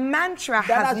been, my mantra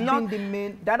has not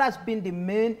been that has been the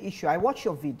main issue. I watched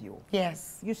your video.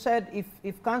 Yes. You said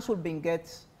if council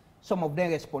gets some of their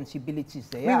responsibilities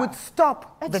there, we would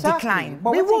stop the decline.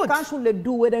 But we what council they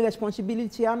do where the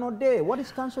responsibility are not there? What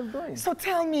is council doing? So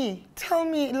tell me,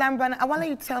 Lambrana, I want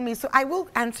you to tell me. So I will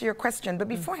answer your question, but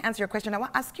before I answer your question, I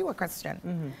want to ask you a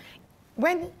question.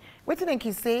 When what did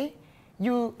you say?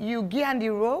 You get on the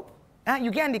rope.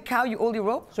 You get on the cow, you hold the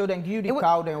rope. So then you the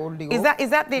cow, then hold the rope. Is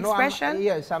that the expression?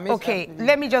 Yes, okay,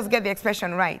 let me just get the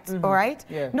expression right. All right?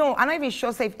 Yeah. No, I'm not even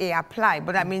sure if it apply,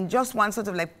 but I mean just one sort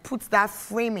of like puts that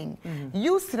framing.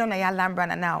 You sit on a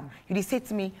Lambrana now. You say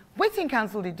to me, waiting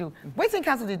council they do. Waiting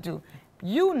council they do.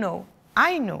 You know,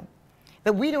 I know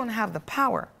that we don't have the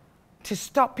power to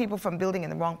stop people from building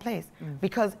in the wrong place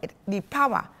because the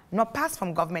power not passed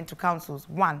from government to councils,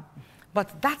 one.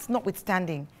 But that's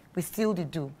notwithstanding, we still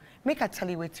do. Make I tell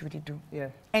you what we do. Yeah.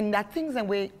 And that things and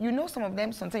way, you know some of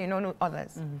them, sometimes you don't know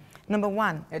others. Number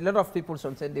one. A lot of people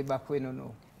sometimes they back way don't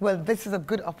know. Well, this is a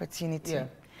good opportunity. Yeah.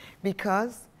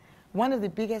 Because one of the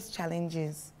biggest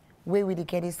challenges where we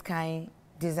get this kind of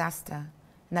disaster,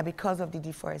 now because of the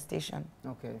deforestation.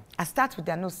 Okay. I start with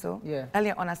Danuso. Yeah.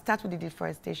 Earlier on, I start with the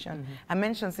deforestation. I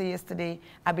mentioned, say, yesterday,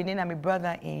 I've been in my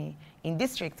brother in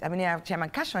district. I've been in Chairman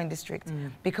Cashaw in district.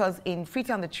 Because in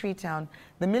Freetown, the tree town,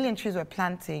 the million trees we're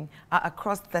planting are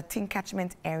across 13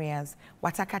 catchment areas,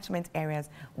 water catchment areas.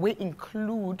 We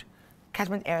include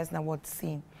catchment areas in the Ward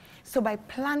C. So by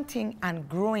planting and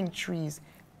growing trees,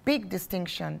 big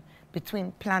distinction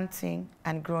between planting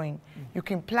and growing. You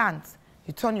can plant,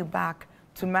 you turn your back,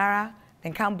 tomorrow,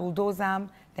 then can't bulldoze them,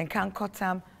 then can't cut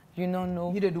them. You don't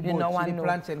know. You know one know.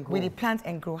 Plant and grow. We plant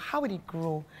and grow. How will it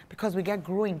grow? Because we get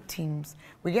growing teams.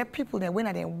 We get people that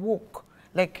when they walk,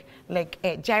 like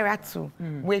Jairatu,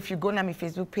 where if you go on my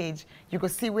Facebook page, you go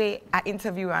see where I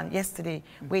interviewed him yesterday,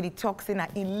 where he talks saying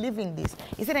that he living this.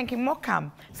 He said, "I more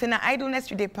come, saying I idleness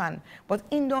you depend, but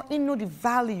he know the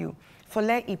value for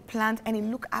let he plant and he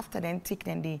look after them, take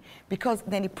them day, because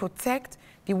then he protect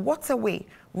the waterway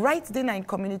right there in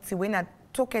community when I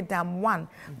took it down one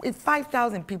with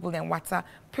 5,000 people then water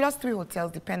plus 3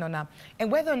 hotels depend on them, and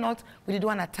whether or not we did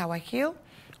one at Tower Hill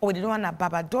or we did one at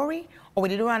Babadori or we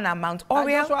did one at Mount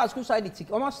Oriel. I just want to ask you side the tick.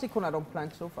 How much stick on don't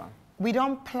plant so far? We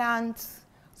don't plant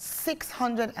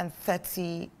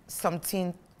 630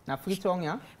 something. Now Freetown,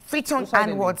 yeah? Freetown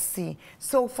and Ward C.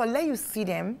 So for let you see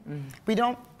them, we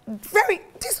don't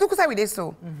this look inside with this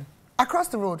so across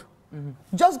the road.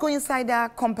 Just go inside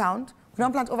that compound. We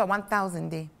don't plant over 1,000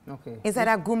 there. Okay. Inside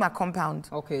that Guma compound.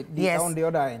 Okay. Yes. On the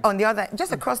other end. On the other,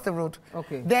 just across the road.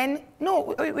 Okay. Then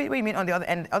no, wait, you mean on the other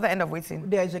end of waiting?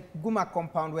 There is a Guma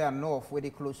compound where north, where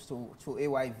they close to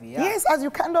AYV. Yeah? Yes, as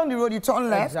you come down the road, you turn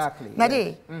left. Exactly.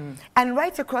 Yes. And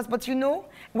right across. But you know,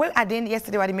 well, I did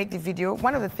yesterday when I made the video.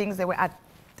 One of the things that I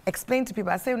explained to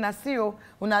people, I say, "Una see you,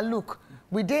 una look.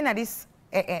 We did at this."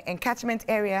 Catchment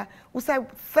area, we say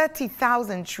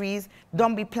 30,000 trees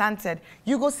don't be planted.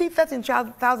 You go see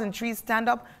 13,000 trees stand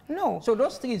up? No. So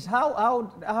those trees,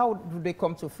 how do they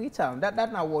come to Freetown? That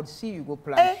now Ward C you go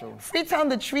plant. So. Freetown,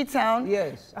 the tree town,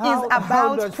 yes. is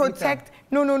about protect.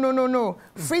 No.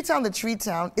 Freetown, the tree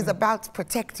town is about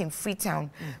protecting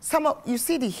Freetown. You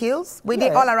see the hills where they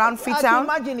all around Freetown. I can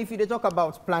imagine if you talk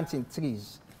about planting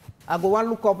trees, I go and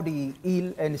look up the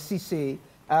hill and see say.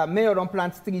 Mayor don't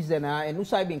plant trees then, and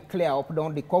also been clear up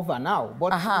down the cover now.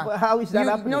 But how is that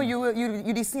happening? No,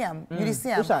 you did see them. You did see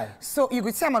them. So you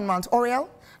could see them on Mount Oriel.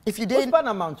 If you did. What's part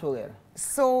of Mount Oriel?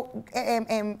 So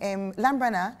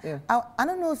Lambrana, yeah. I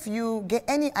don't know if you get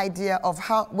any idea of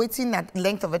how waiting that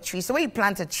length of a tree. So when you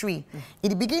plant a tree,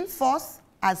 it begins first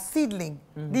as seedling,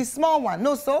 the small one.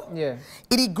 No, so yeah,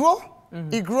 it grow,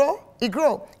 it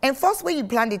grow, and first when you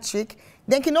plant the tree,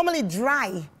 then it can normally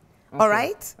dry. Okay. All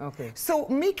right? Okay. So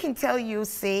me can tell you,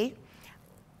 say,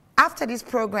 after this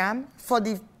program, for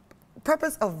the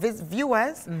purpose of these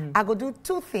viewers, I go do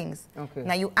 2 things. Okay.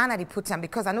 Now you Anna put them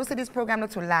because I know say this program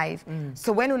not to live.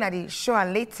 So when you show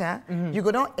later, you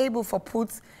go not able for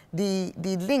put the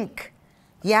link.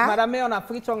 Yeah. Madam Mayor, on a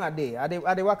Freetown a day. Are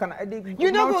they working?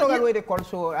 You know where they call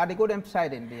so. Are they go them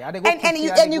side in there?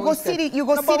 And you go see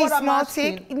the small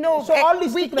stick. No. So all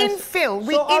these we infill.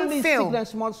 We all these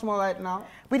infill. Small right now.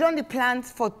 We don't plant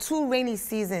for 2 rainy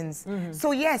seasons.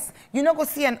 So yes, you're not going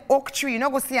to see an oak tree, you're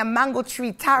not going to see a mango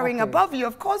tree towering above you.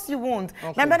 Of course you won't.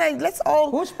 Okay. Now, let's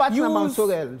all who's partner Mount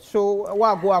Sorel? So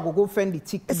I go fend the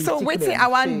tick. So waiting I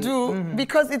want to do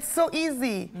because it's so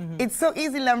easy. It's so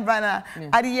easy, Lambrana.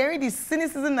 I hear the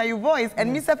cynicism in your voice,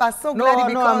 and myself are so glad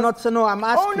because. No, I'm not. No, I'm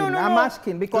asking. I'm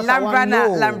asking because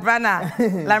Lambrana.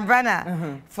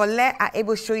 For let I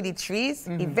able to show you the trees,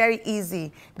 it's very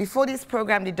easy. Before this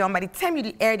program is done, by the time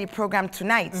you air the program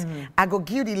tonight, I go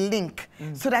give you the link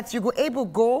so that you go able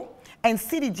go and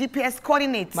see the GPS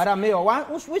coordinates. Madam Mayor,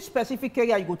 which specific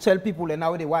area you go tell people and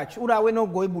now they watch? Who are we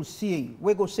not go able to see?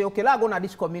 We go say, okay, let's go to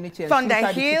this community and Thunder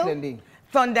Hill.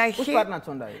 Which part not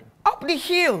Thunder Hill? Up the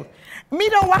hill. Me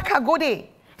don't walk go there.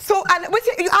 So, and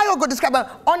I go describe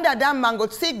under that mango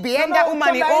stick, behind that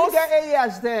woman in house.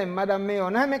 areas them, Madam Mayor.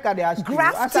 Now make her ask you.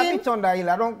 As I be Thunder Hill,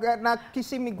 I don't get not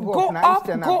kissing me go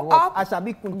up. As I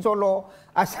be Kuntolo,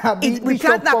 As a we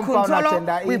plant that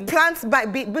Kuntolo, we plant by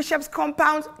Bishop's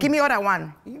compound. Give me other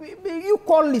one. You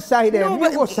call Lisai there. No,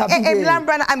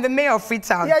 but I'm the mayor of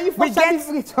Freetown. Yeah, you get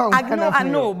Freetown. I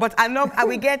know, but I know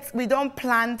we don't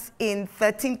plant in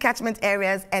 13 catchment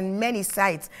areas and many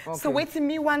sites. Okay. So wait till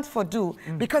me want for do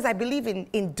because I believe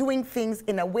in doing things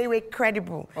in a way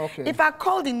credible. Okay. If I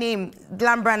call the name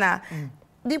Lambrana,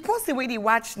 the person where they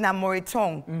watch na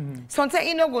Moritong, sometimes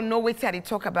you don't go know what they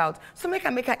talk about. So make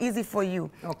it easy for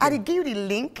you. Okay. I give you the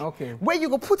link where you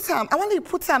go put some. I want you to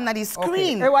put some on the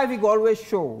screen. Okay. AYV go always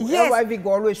show. Yes. AYV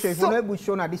go always show. If we're not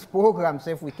show this program,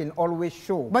 if we can always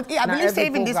show. But I believe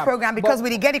saving this program because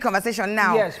we get the conversation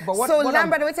now. Yes, but what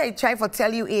Lambert, what I try to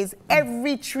tell you is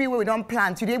every tree where we don't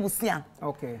plant, you're able to see them.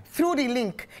 Okay. Through the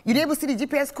link, you're able to see the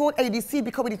GPS code and you see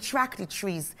because we track the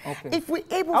trees. Okay. If we're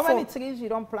able How many trees you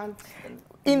don't plant?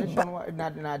 In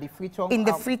the Freetown? In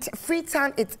the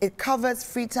Freetown, it covers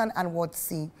Freetown and Ward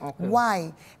C. Okay.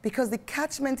 Why? Because the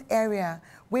catchment area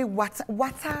where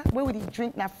water where we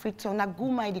drink na Freetown, na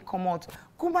Guma they come out.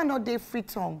 Guma not dey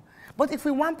Freetown. But if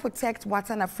we want to protect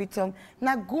water na Freetown,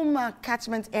 na Guma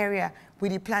catchment area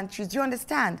with the plant trees. Do you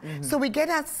understand? So we get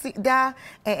that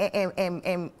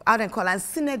out and call and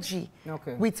synergy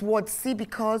with Ward C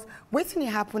because waiting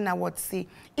happen na Ward C.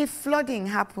 If flooding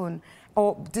happen,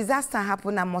 or disaster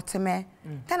happen at Moteme,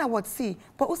 then I would see.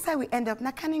 But also we end up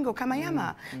na Kaningo,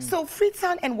 Kamayama. So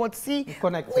Freetown and Ward C,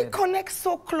 we connect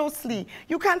so closely.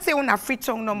 You can't say on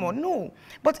Freetown no more, no.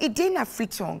 But it didn't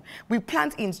Freetown. We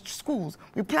plant in schools,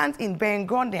 we plant in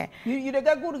Berengonde. You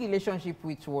got good relationship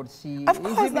with Ward C. Of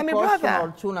course, my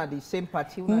brother. The same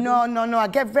party? No. I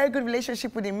get very good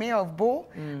relationship with the mayor of Bo,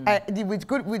 with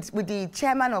the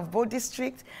chairman of Bo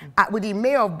district, with the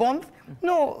mayor of Bonth.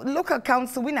 No, local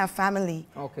council, we're not family.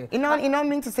 Okay. You don't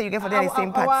mean to say you get for the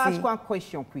same party. I'll ask one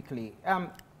question quickly.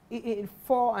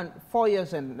 4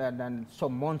 years and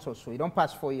some months or so, you don't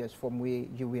pass 4 years from where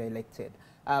you were elected.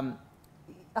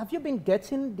 Have you been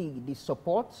getting the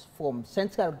support from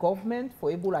central government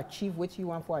for able to achieve what you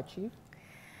want to achieve?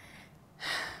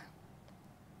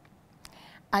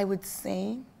 I would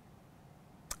say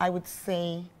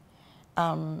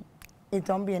it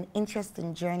don't be an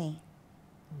interesting journey.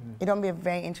 It don't be a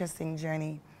very interesting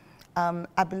journey.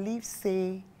 I believe,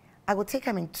 I will take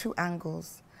them in two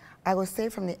angles. I will say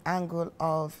from the angle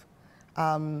of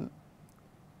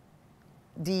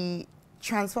the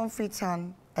Transform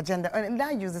Freetown agenda, and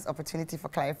I use this opportunity for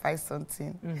clarify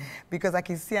something, because I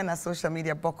can see on our social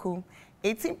media, Boku,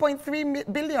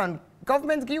 18.3 billion,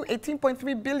 government give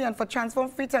 18.3 billion for Transform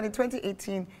Freetown in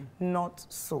 2018. Not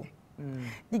so.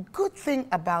 The good thing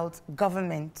about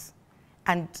government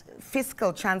and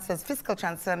fiscal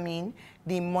transfer mean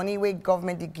the money where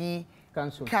government give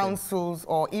councils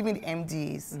or even the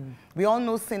MDs. We all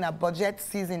know saying a budget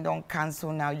season don't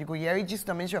cancel now. You go here, register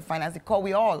the Ministry of Finance, they call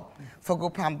we all for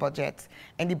go plan budget.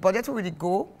 And the budget will really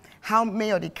go, how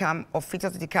mayor they come or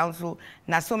features to the council,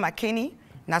 Naso McKinney,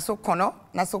 Naso Connor,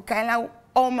 Naso Kaila,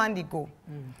 all man they go.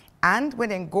 And when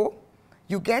they go,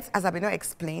 you get, as I've been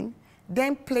explained,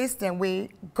 then place them where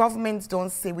governments don't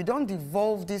say, we don't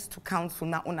devolve this to council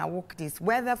now on our work this.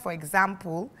 Whether, for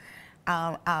example,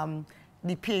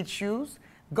 the PHUs,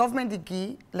 government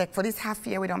degree, like for this half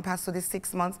year we don't pass, so this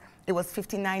 6 months, it was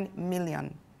 59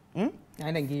 million. I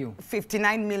didn't give you.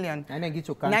 59 million. I didn't give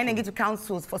to councils. 9 to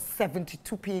councils for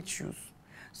 72 PHUs.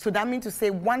 So that means to say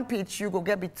one PHU will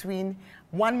get between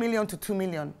 1 million to 2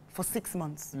 million for 6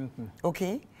 months.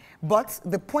 Okay? But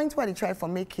the point what they try to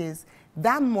make is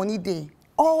that money day,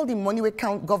 all the money we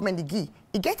count government they give,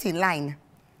 it gets in line.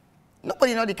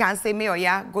 Nobody know they can't say, Mayor,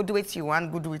 yeah, go do it you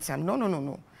want, go do it.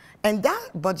 No. And that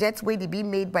budget way they be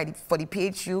made by for the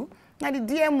PHU, now the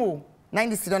DMO, now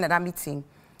they sit on at that meeting.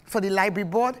 For the library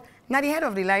board, now the head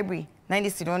of the library, now they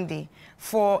sit on there.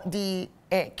 For the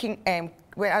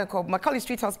where I call Macaulay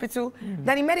Street Hospital,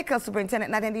 now the medical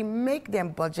superintendent, now then they make them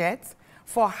budgets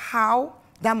for how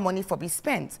that money for be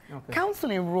spent.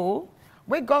 Counseling role,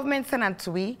 where government send and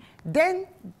to we, then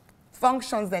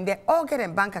functions, then they all get a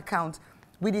bank account.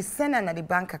 We send and the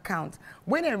bank account.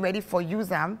 When they're ready for use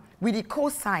them, we the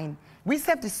co-sign. We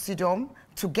set the SIDOM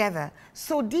together.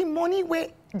 So the money where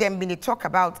them been talk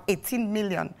about 18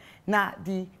 million. Now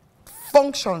the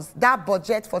functions, that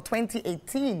budget for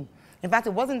 2018. In fact,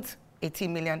 it wasn't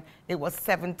 18 million, it was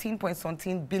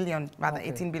 17.something billion, rather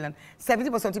 18 billion,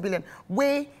 17.something billion,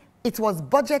 where it was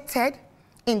budgeted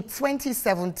in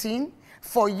 2017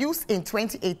 for use in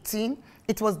 2018.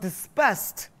 It was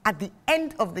dispersed at the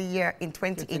end of the year in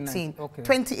 2018. Okay.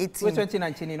 2018. With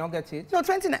 2019, you don't get it? No,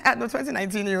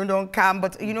 2019, you don't come,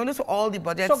 but you know, those are all the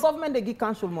budgets. So government, they give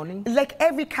council money? Like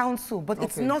every council, but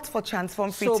it's not for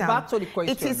Transform Freetown. So back to the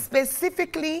question. It is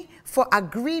specifically for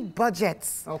agreed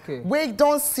budgets. Okay. We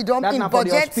don't sit down in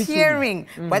budget hearing,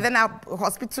 whether na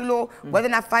hospital, whether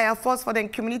na fire force for the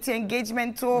community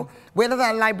engagement, whether na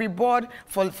library board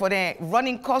for the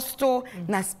running cost,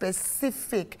 na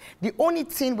specific. The only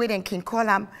thing we then can call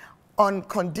them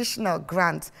unconditional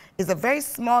grant is a very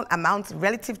small amount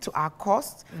relative to our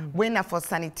cost when for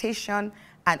sanitation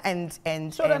and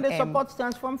so then the support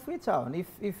stands from Freetown.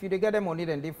 If you get the money,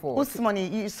 then they for whose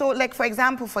money? So like for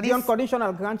example, for the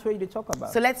unconditional grant where you talk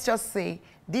about. So let's just say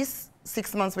these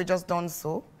 6 months we just done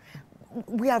so.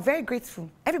 We are very grateful.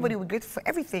 Everybody will be grateful for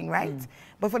everything, right?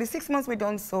 But for the 6 months we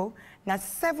done so, now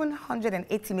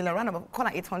 780 million, around about, call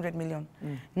it 800 million.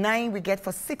 9 we get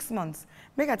for 6 months.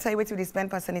 Make I tell you what we spend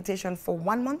per sanitation for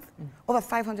 1 month, over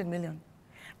 500 million.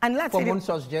 And let's from one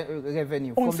source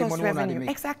revenue, from the money revenue.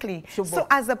 Exactly. So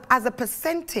as a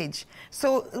percentage,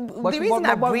 so the reason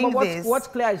I bring this, what's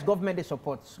clear is government they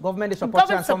support. Government they support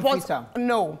Transform Freetown.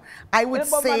 No, I would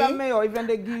say no.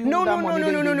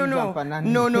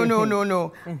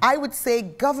 I would say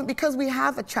government, because we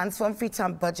have a Transform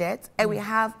Freetown budget and we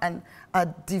have a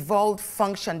devolved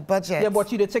function budget. Yeah, but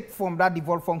you take from that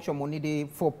devolved function money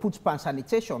for put pan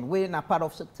sanitation. We're not part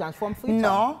of Transform Freetown.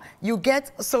 No, you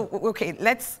get okay.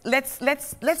 Let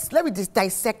me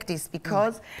dissect this,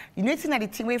 because you know, it's not the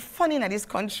thing we're funny in this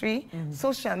country.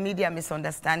 Social media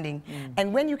misunderstanding,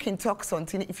 and when you can talk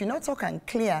something, if you're not talking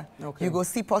clear, you go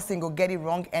see person go get it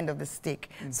wrong end of the stick.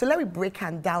 So let me break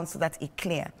it down so that it's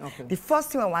clear. The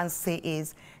first thing I want to say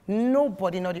is,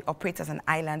 nobody know the operators an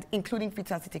island, including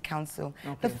Freetown City Council.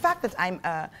 The fact that I'm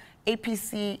a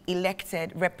APC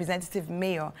elected representative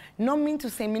mayor, not mean to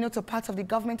say me not a part of the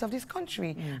government of this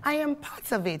country. I am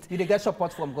part of it. You get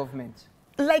support from government?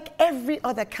 Like every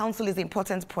other council is an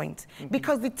important point,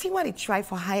 because the thing what they try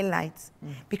for highlights,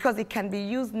 because it can be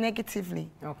used negatively.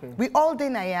 We all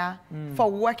deny for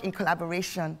work in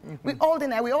collaboration. We all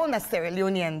deny, we all are Sierra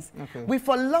Leoneans. We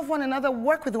for love one another,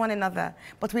 work with one another,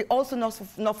 but we also not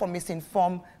for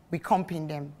misinform, we comping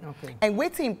them. And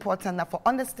what's important now for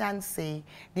understand, say,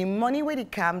 the money where they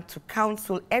come to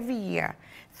council every year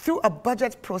through a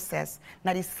budget process,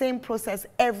 now the same process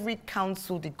every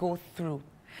council they go through.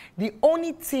 The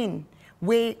only thing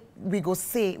we go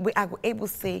say, we are able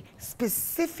to say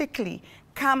specifically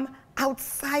come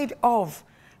outside of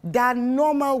that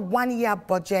normal 1 year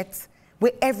budget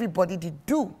where everybody did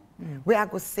do. Where I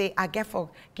go say, I get for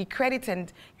give credit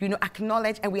and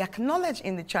acknowledge, and we acknowledge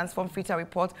in the Transform Freetown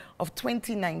report of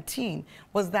 2019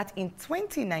 was that in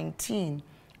 2019,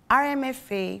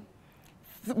 RMFA,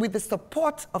 with the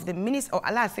support of the minister, or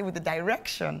I say with the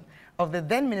direction of the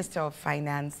then Minister of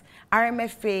Finance,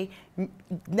 RMFA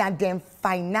then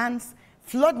finance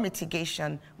flood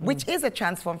mitigation, which is a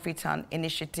Transform Freetown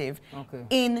initiative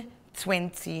in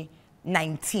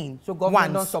 2019. So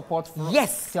government don't support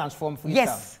Transform Freetown?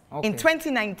 Yes. In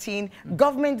 2019,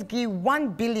 government give 1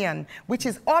 billion, which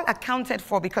is all accounted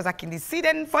for, because I can see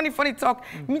then funny talk.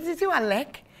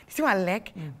 See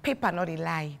what paper not a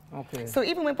lie. So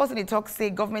even when person they talk say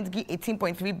government give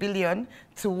 18.3 billion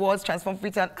towards Transform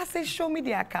Freetown, I say show me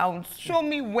the accounts, show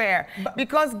me where.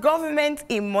 Because government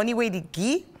in money where they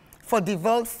give for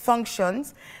devolved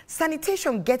functions,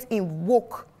 sanitation get in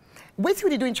work. What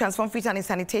we do in Transform Freetown in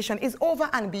sanitation is over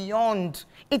and beyond.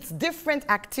 It's different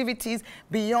activities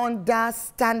beyond that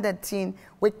standard thing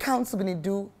we council been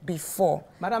do before.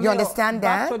 Madam, you understand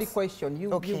that? Back to the question.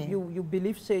 You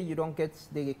believe, say, you don't get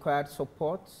the required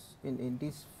support in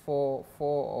these four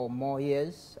or more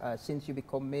years since you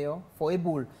become mayor for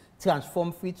able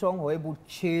transform Freetown or able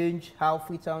change how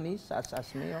Freetown is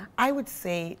as mayor? I would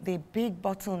say the big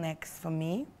bottlenecks for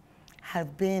me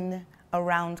have been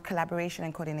around collaboration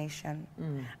and coordination.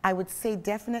 I would say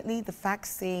definitely the fact,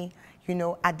 say,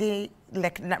 are they,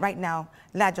 like right now,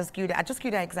 I just give you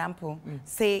the example.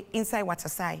 Say inside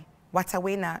Waterside,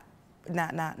 Waterway how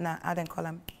they call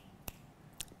them?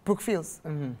 Brookfields.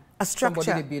 A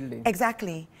structure. Building.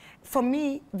 Exactly. For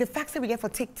me, the fact that we get for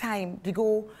take time to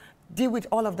go deal with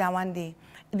all of that one day.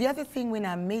 The other thing when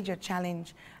a major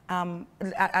challenge,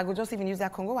 I would just even use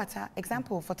that Congo Water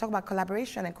example for talk about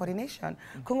collaboration and coordination.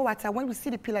 Congo Water, when we see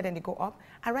the pillar, then they go up.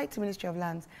 I write to Ministry of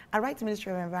Lands. I write to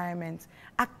Ministry of Environment.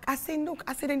 I say, look,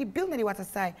 I say, then the building the water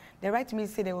side. They write to me,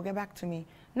 say they will get back to me.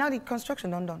 Now the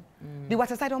construction done. The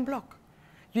water side don't block.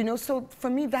 So for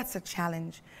me, that's a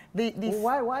challenge.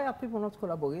 Why are people not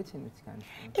collaborating with council?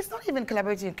 It's not even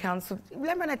collaborating with council.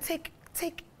 Remember, take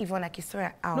take Yvonne Aki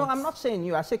Sawyer out. No, I'm not saying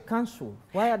you. I say council.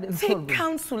 Why are they Take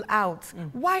council out.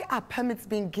 Why are permits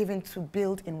being given to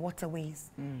build in waterways?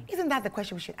 Isn't that the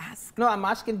question we should ask? No, I'm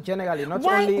asking generally, not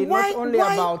only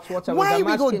about waterways. Why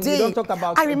we go you don't talk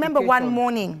about I remember education. one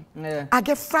morning, I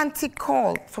get frantic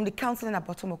call from the council in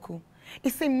Abotomoku. He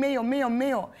said, Mayor, Mayor,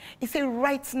 Mayor. He said,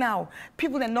 right now,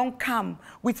 people that don't come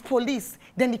with police,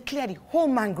 then they clear the whole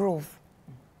mangrove.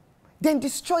 Then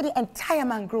destroy the entire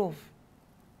mangrove.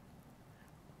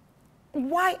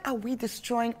 Why are we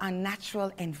destroying our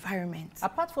natural environment?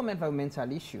 Apart from environmental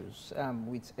issues,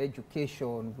 with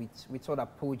education, with other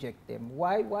projects,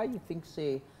 why you think,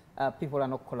 say, people are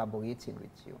not collaborating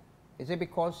with you? Is it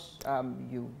because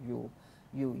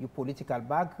your political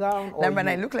background? Or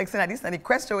I look like saying this is the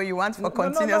question where you want for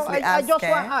continuously I just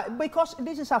want, because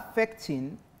this is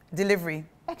affecting delivery.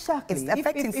 Exactly. It's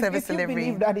affecting service delivery. If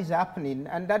you believe that is happening,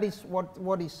 and that is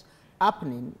what is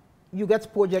happening, you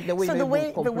get project the way. So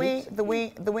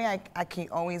the way I can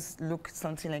always look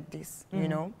something like this, you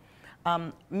know,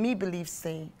 me believe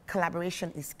say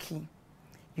collaboration is key.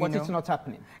 But it's not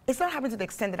happening. It's not happening to the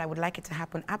extent that I would like it to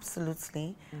happen.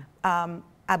 Absolutely.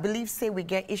 I believe say we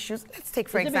get issues. Let's take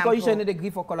for example. Because you need a agree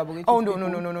for collaboration. Oh no.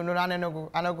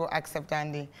 I don't go accept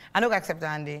Andy. I don't go accept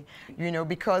Andy. You know,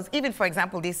 because even for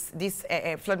example this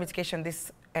flood mitigation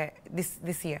this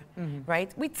year,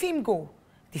 right? We team go.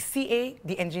 The CA,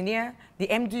 the engineer, the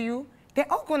MDU,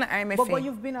 they're all going to IMFA. But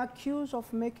you've been accused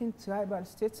of making tribal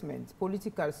statements,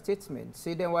 political statements.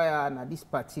 Say then why are at this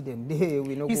party then they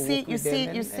we know. You see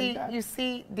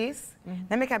this.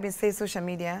 Let me have been say social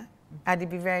media. I'd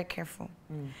be very careful.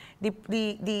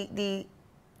 The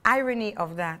irony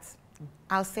of that,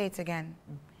 I'll say it again.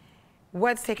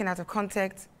 Words taken out of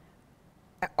context,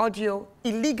 audio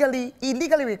illegally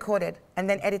recorded and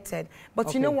then edited.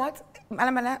 But you know what?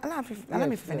 Let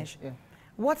me finish. Yeah.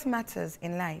 What matters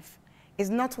in life is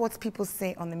not what people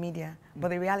say on the media, but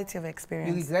the reality of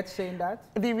experience. You regret saying that?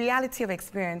 The reality of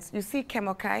experience. You see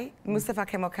Kemokai, Mustafa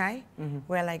Kemokai,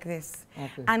 we're like this.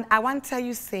 Okay. And I want to tell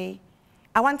you,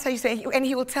 and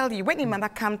he will tell you, when in Mama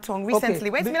Kamtong recently,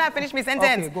 wait till I finish my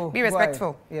sentence, be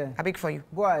respectful. Yeah. I beg for you.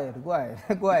 Go ahead.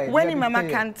 When in Mama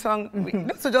Kamtong,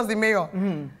 not so just the mayor.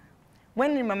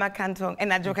 When in Mama Kantong,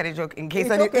 and I joke at a joke in case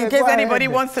anybody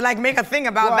wants to like make a thing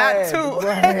about that too.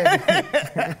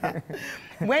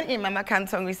 When in Mama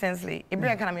Kantong recently,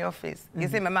 Ibrahim came to my office. He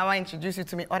said, Mama, I want to introduce you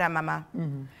to me other mama.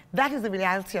 That is the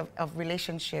reality of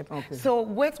relationship. Okay. So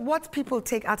what people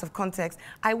take out of context,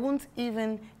 I won't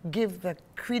even give the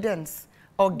credence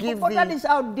or give but that is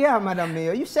out there, Madam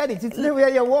Mayor. You said it. It's the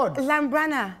way your word.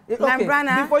 Lambrana. Okay.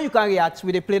 Lambrana. Before you can react,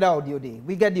 we play the audio there.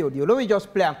 We get the audio. Let me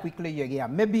just play it quickly here.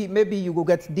 Maybe you will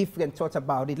get different thoughts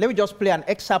about it. Let me just play an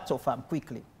excerpt of them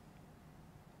quickly.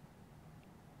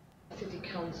 City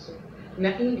Council.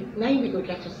 Now we go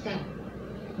get to stand.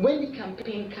 When the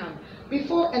campaign comes,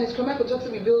 before and it's come out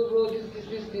just we build road,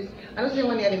 this. I don't say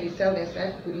one year they sell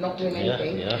themselves, we're not doing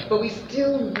anything. But we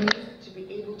still need to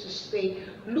be able to say,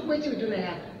 look what we do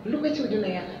now, look what we do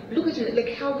now, look what we do,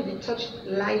 like how we touch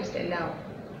lives and now.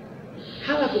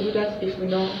 How I could do that if we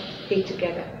not stay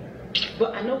together.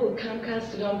 But I know we'll come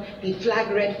to them, the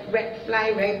flag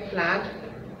red flag.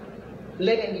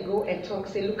 Let them go and talk,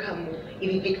 say, look how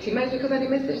it victimized, because of the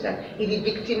message that it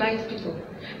victimized people.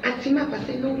 At Timap, I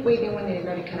say, no way they want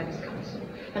another cannabis council.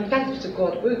 And thanks to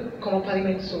God, we come up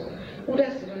parliament, so who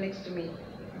does sit next to me?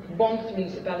 Bomb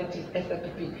municipalities,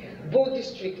 SLPP, Bow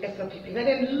District, SLPP. And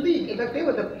then lead, in fact, they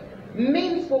were the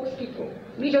main spokespeople.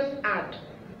 We just add.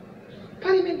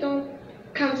 Parliament don't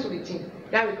cancel the team,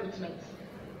 that recruitment.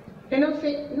 They don't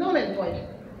say, null and void.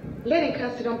 Let them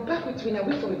cancel them back with me, now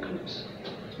wait for recruits.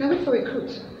 Now wait for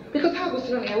recruits. Because how goes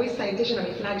on here with sanitation on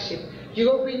the flagship? You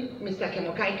go bring Mr.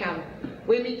 Kemokai come.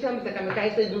 When me tell Mr.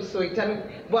 Kemokai say do so, he tell me,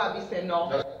 boy, I say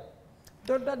no.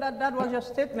 That was your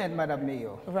statement, Madam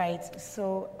Mayor. Right.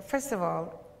 So, first of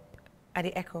all, at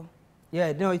the echo.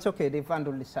 Yeah, no, it's okay. They've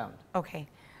handled the sound. Okay.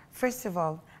 First of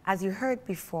all, as you heard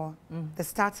before, the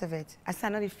start of it, I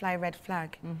said, I not fly red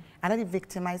flag. I don't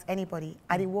victimize anybody.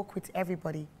 I did work with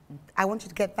everybody. I want you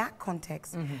to get that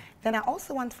context. Then I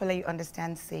also want to let you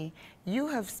understand, say, you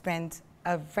have spent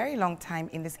a very long time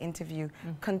in this interview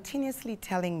continuously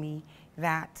telling me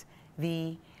that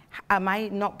am I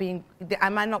not being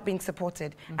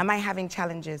supported? Am I having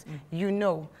challenges? You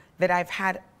know that I've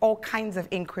had all kinds of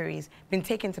inquiries, been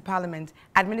taken to Parliament,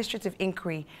 administrative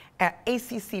inquiry,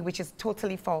 ACC, which is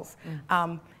totally false.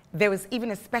 There was even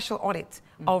a special audit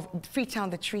of Freetown,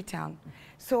 the Tree Town.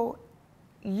 So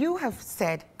you have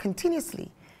said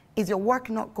continuously, is your work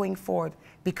not going forward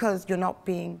because you're not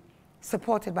being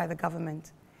supported by the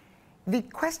government? The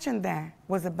question there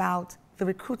was about the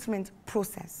recruitment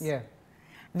process. Yeah.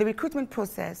 The recruitment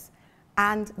process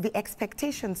and the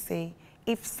expectations say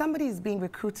if somebody is being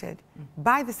recruited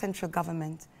by the central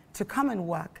government to come and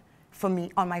work for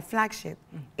me on my flagship,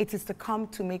 it is to come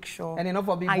to make sure. And enough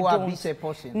of people are busy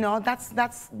person. No, that's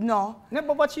no.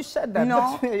 No, but you said that.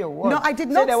 No, that's your word. No, I did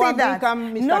not say that. No.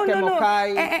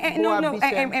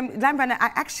 Lambrana,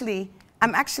 I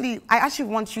actually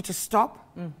want you to stop.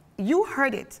 You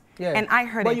heard it, and I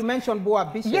heard it. But you mentioned Boa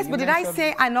Bise. Yes, but did I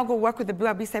say I not go work with the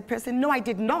Boa Bise person? No, I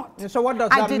did not. So what does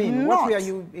that mean? What were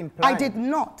you implying? I did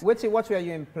not. What were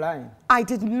you implying? I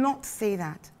did not say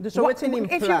that. So what did you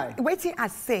imply? Waiting, I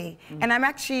say, and I'm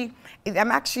actually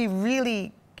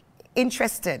really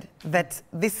interested that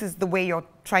this is the way you're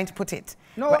trying to put it.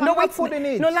 No, I'm not putting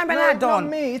it. No, Lambrana, it's not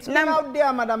me. It's been out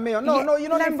there, Madam Mayor. No, you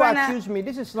don't need to accuse me.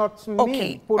 This is not me.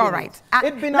 Okay, all right.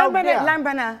 It's been out there.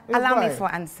 Lambrana, allow me for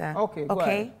answer. Okay, go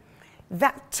ahead.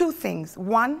 That two things.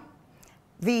 One,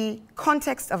 the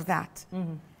context of that.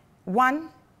 One,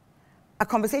 a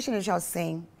conversation which I was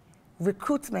saying,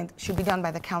 recruitment should be done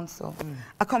by the council.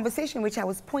 A conversation which I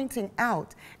was pointing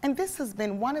out, and this has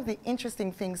been one of the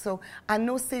interesting things. So I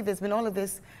know, say there's been all of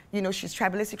this, you know, she's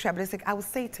tribalistic. I will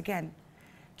say it again.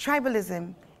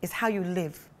 Tribalism is how you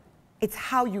live. It's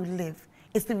how you live.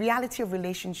 It's the reality of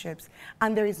relationships.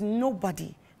 And there is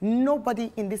nobody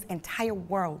in this entire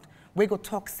world where go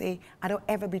talk, say, I don't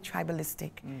ever be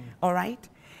tribalistic, all right?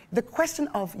 The question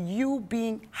of you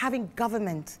having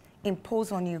government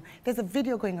impose on you, there's a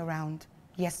video going around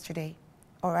yesterday,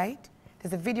 all right?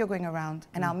 There's a video going around,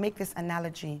 and I'll make this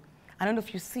analogy. I don't know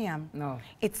if you see him. No.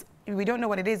 We don't know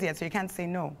what it is yet, so you can't say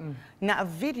no. Now, a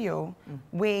video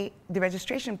where the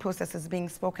registration process is being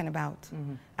spoken about.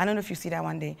 I don't know if you see that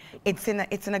one day. It's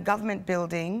in a government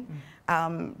building.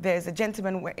 There's a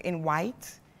gentleman in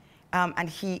white, and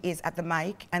he is at the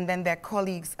mic, and then there are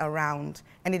colleagues around,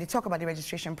 and they talk about the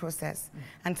registration process.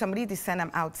 And somebody send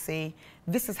them out, say,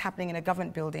 this is happening in a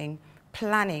government building,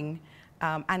 planning,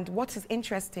 and what is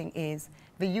interesting is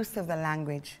the use of the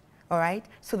language, all right?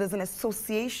 So there's an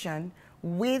association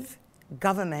with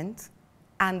government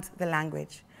and the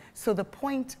language. So the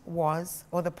point was,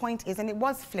 or the point is, and it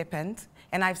was flippant,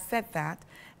 and I've said that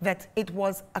it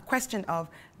was a question of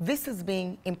this is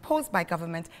being imposed by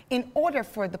government in order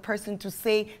for the person to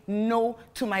say no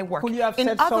to my work. Could you have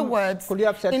said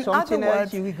something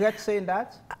else? You regret saying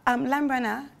that?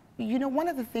 Lambrana, you know, one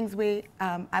of the things where,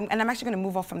 and I'm actually going to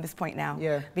move off from this point now,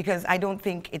 because I don't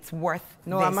think it's worth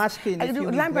No, this. I'm asking if you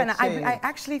Lambrana, I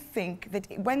actually think that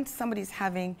when somebody's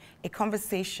having a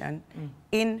conversation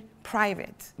in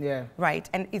private, right,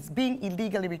 and it's being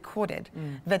illegally recorded,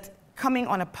 that coming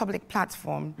on a public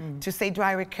platform to say, do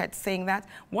I regret saying that?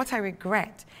 What I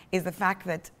regret is the fact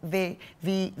that the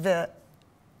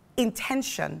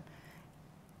intention,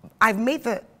 I've made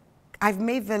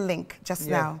the link just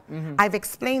now. I've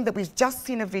explained that we've just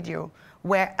seen a video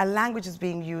where a language is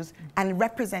being used and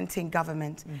representing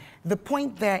government. The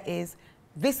point there is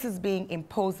this is being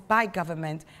imposed by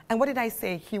government. And what did I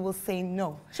say? He will say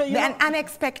no. So an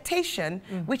expectation,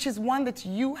 which is one that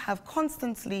you have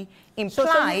constantly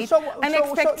implied, an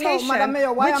expectation, Madam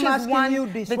Mayor, why which I'm is one asking you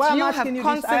this? that Why you I'm asking have you this?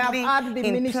 constantly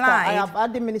I have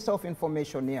had the Minister of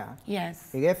Information here.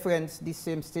 Yes. Reference the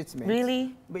same statement.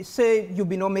 Really? But say you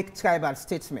be no make tribal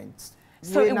statements.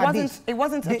 So it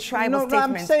wasn't a tribal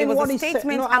statement. It was a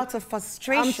statement out of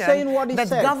frustration. I'm saying what he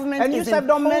said. Government and you is said,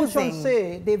 don't mention, imposing.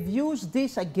 say, they've used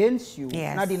this against you.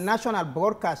 Yes. Now the national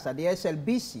broadcaster, the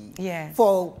SLBC, yes,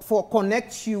 for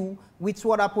connect you with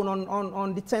what happened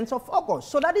on the 10th of August.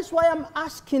 So that is why I'm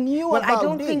asking you about this. Well, I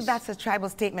don't think that's a tribal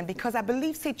statement, because I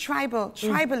believe, say,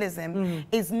 tribalism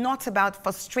is not about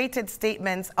frustrated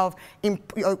statements of,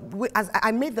 as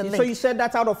I made the link. So you said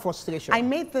that out of frustration? I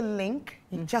made the link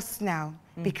just now,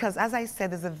 because as I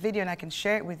said, there's a video, and I can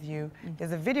share it with you.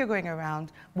 There's a video going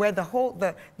around where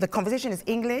the conversation is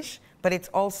English, but it's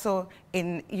also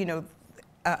in, you know,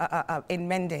 in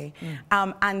Mende.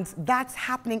 And that's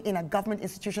happening in a government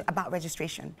institution about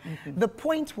registration. The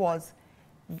point was,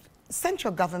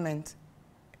 central government,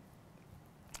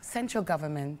 I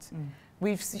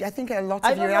think a lot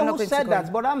of you are not going to go. I don't know who said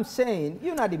that, but I'm saying,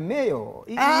 you're not the mayor.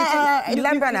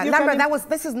 Lambrana,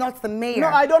 this is not the mayor. No,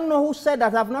 I don't know who said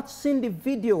that. I've not seen the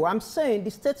video. I'm saying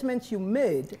the statement you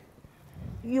made,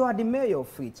 you are the mayor of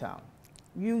Freetown.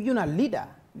 You're not leader.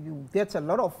 You get a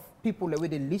lot of people the way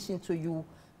they listen to you.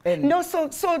 And no, so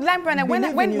Lambrana, when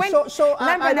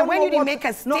you make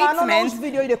a statement, no, I don't know which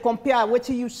video they compare what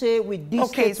you say with this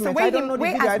statement. So I don't know the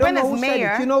video. I don't know who said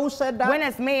it. You know who said that? When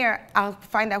as mayor, I'll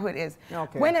find out who it is.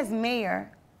 Okay. When as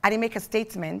mayor, I didn't make a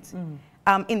statement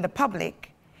in the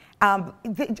public,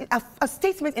 a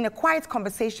statement in a quiet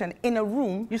conversation in a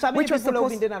room. You saw which was people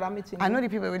supposed who been at that meeting. I know the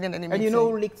people within the meeting. And you know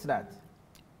who leaked that?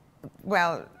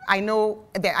 Well, I know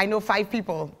 5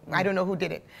 people. I don't know who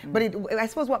did it. But I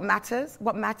suppose what matters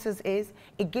is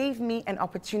it gave me an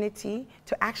opportunity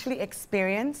to actually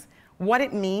experience what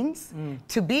it means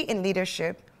to be in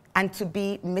leadership and to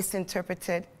be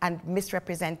misinterpreted and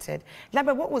misrepresented.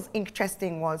 But what was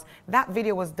interesting was that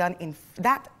video was done in,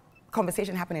 that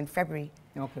conversation happened in February.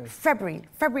 Okay.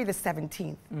 February the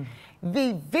 17th.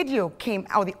 The video came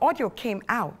out, the audio came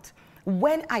out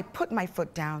when I put my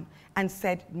foot down and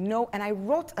said no, and I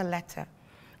wrote a letter.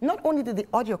 Not only did the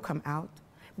audio come out,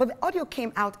 but the audio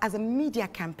came out as a media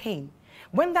campaign.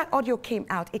 When that audio came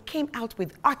out, it came out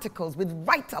with articles, with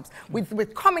write-ups,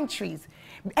 with commentaries.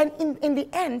 And in the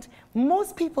end,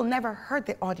 most people never heard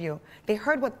the audio. They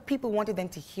heard what people wanted them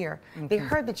to hear. They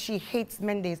heard that she hates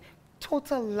Mendes.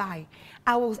 Total lie.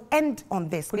 I will end on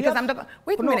this because I'm not.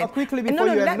 Wait a minute. Quickly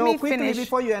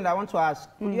before you end, I want to ask: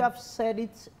 could you have said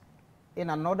it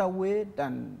in another way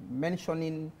than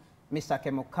mentioning Mr.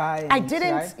 Kemokai? I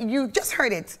didn't. You just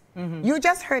heard it. You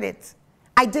just heard it.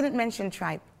 I didn't mention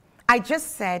tribe. I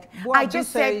just said. I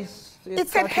just said. It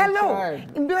said hello.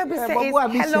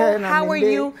 Hello, how are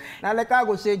you? Now, like I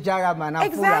go say Jaraman.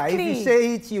 Exactly. If you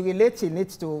say it, you're relating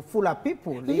it to fuller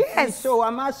people. Yes. So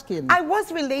I'm asking. I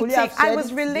was relating. I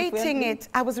was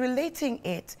relating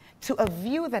it to a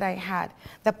view that I had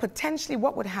that potentially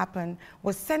what would happen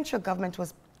was central government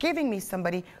was giving me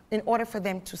somebody in order for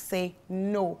them to say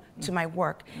no to my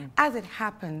work. As it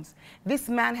happens, this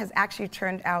man has actually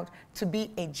turned out to be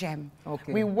a gem.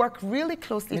 Okay. We work really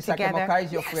closely together. Mr. Kemokai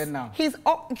is your friend now?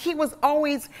 He was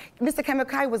always, Mr.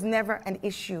 Kemokai was never an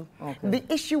issue. Okay. The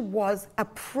issue was a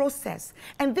process.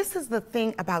 And this is the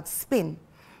thing about spin.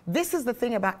 This is the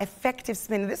thing about effective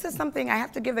spin. This is something I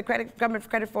have to give the government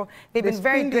credit for. They've been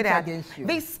very good at.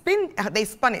 They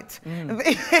spun it.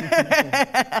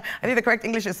 I think the correct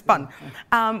English is spun.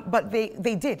 But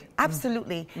they did,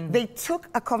 absolutely. They took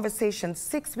a conversation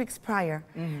 6 weeks prior,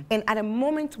 and at a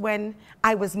moment when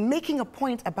I was making a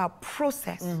point about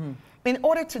process, in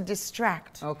order to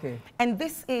distract. Okay. And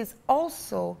this is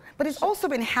also, but it's also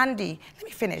been handy. Let me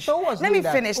finish. So let me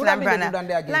finish, Lambrana.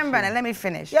 Lambrana, let me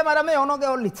finish. Yeah, madam, you're not the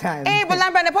only time. Hey, but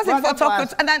Lambrana, person for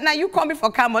talk, and now you call me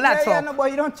for camel, that's all. Yeah, no, but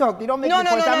you don't talk. You don't make no,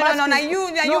 now you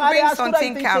bring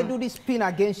something calm. Do this spin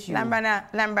against you.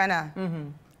 Lambrana,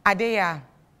 Adeya,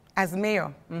 as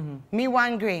mayor, me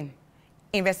one grain,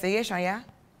 investigation, yeah?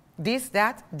 This,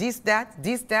 that,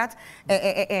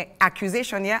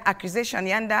 accusation, yeah, accusation,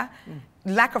 yanda,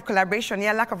 lack of collaboration,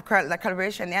 yeah, lack of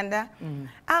collaboration, yanda.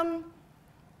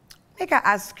 Make I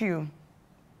ask you,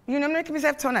 you know, make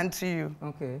myself turn on to you.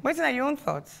 Okay. What's in your own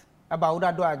thoughts? About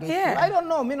that door against you? I don't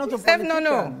know, me not a politician.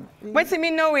 No. What me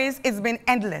know is it's been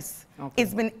endless. Okay.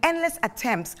 It's been endless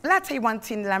attempts. Let's tell you one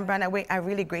thing, Lambrana, I'm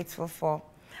really grateful for.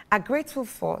 I'm grateful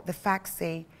for the fact,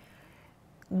 say,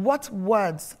 what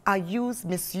words are used,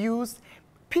 misused.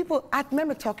 People, I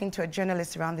remember talking to a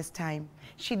journalist around this time.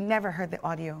 She'd never heard the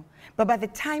audio. But by the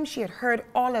time she had heard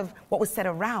all of what was said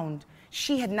around,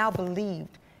 she had now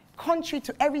believed, contrary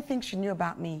to everything she knew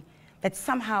about me, that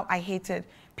somehow I hated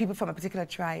people from a particular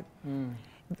tribe.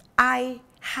 I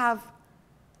have,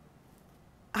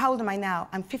 how old am I now?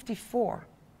 I'm 54.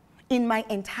 In my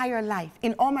entire life,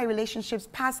 in all my relationships,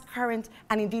 past, current,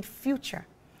 and indeed future,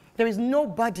 there is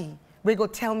nobody we go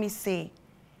tell me, say,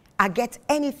 I get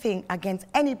anything against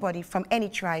anybody from any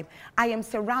tribe. I am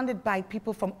surrounded by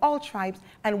people from all tribes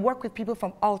and work with people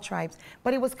from all tribes.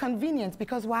 But it was convenient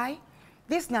because why?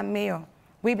 This not mayor.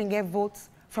 We been get votes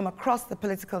from across the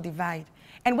political divide.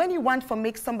 And when you want to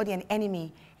make somebody an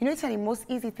enemy, you know it's the most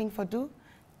easy thing for do?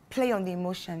 Play on the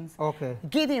emotions. Okay.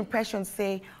 Give the impression,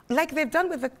 say, like they've done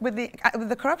with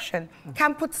the corruption.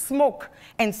 Can put smoke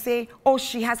and say, oh,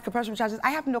 she has corruption charges.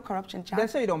 I have no corruption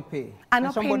charges. They say you don't pay. I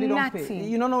not pay nothing.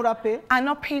 You don't know that pay? I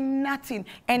not pay nothing.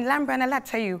 And Lambrana, I'll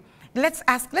tell you, let's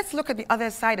look at the other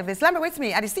side of this. Lambert, wait to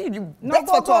me. I see you. No,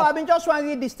 go. I've been just trying to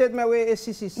read the statement where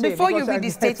ACC say. Before you read the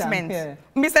statement,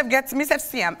 Mr.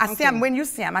 see him. I see him when you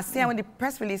see him. I see him when the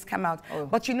press release come out. Oh.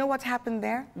 But you know what happened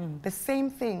there? The same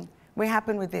thing will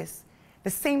happen with this. The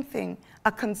same thing,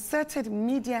 a concerted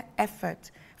media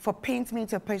effort for paint me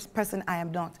into a person I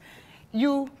am not.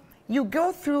 You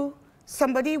go through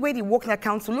somebody where they walk in the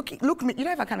council, look me, you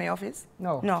don't have a kind of office?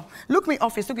 No. No. Look me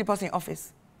office, look the person in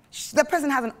office. The person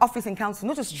has an office in council,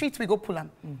 not a street we go pull them.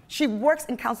 She works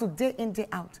in council day in, day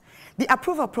out. The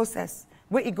approval process,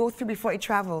 where it go through before it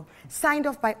travel, signed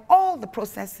off by all the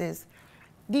processes.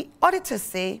 The auditors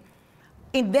say,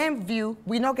 in their view,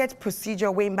 we not get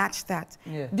procedure, we match that.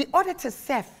 Yeah. The auditor,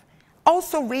 Seth,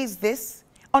 also raised this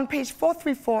on page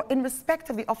 434, in respect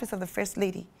of the office of the First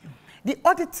Lady, the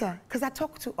auditor, because I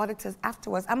talked to auditors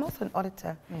afterwards, I'm also an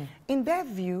auditor. In their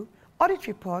view, audit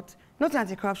report, not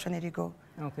anti-corruption, there you go.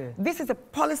 Okay. This is a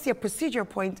policy, a procedure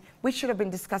point which should have been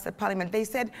discussed at Parliament. They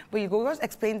said, well, you go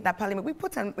explain that Parliament. We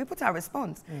put our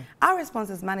response. Our response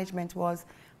as management was,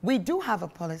 we do have a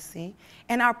policy,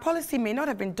 and our policy may not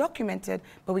have been documented,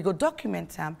 but we go document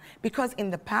them, because in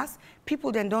the past,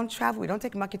 people then don't travel. We don't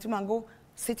take Makituma and go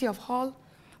City of Hall.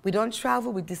 We don't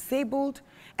travel, we're disabled,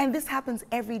 and this happens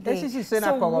every day.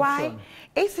 So why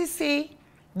ACC,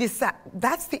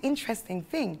 that's the interesting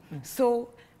thing. So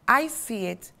I see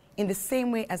it in the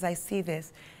same way as I see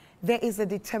this. There is a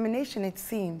determination, it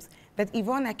seems, that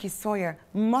Yvonne Aki Sawyer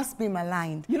must be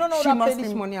maligned. You don't know that pay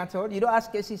this money at all? You don't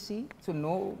ask ACC to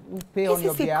know who pay on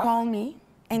your behalf? ACC call me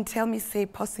and tell me, say,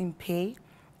 person pay,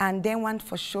 and then want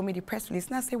for show me the press release.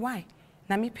 And I say, why?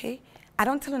 Now me pay? I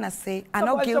don't tell them, I say, I'm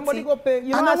not guilty. Somebody go pay.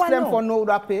 You don't ask them for no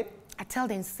that pay. I tell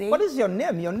them, say. What is your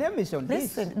name? Your name is on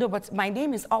this. Listen, no, but my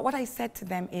name is, what I said to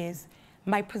them is,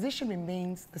 my position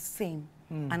remains the same.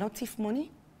 I not thief money.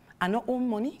 I not own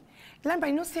money. Remember,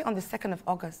 I know, say on the 2nd of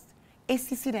August,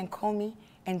 ACC then call me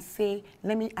and say,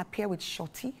 let me appear with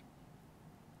Shorty.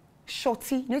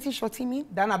 Shorty, you know what Shorty mean?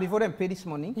 Dana, before them pay this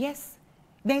money? Yes.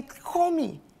 They call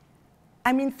me.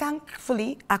 I mean,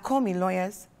 thankfully, I call me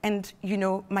lawyers, and, you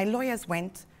know, my lawyers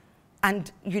went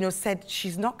and, you know, said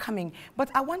she's not coming. But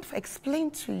I want to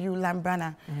explain to you,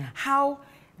 Lambrana, how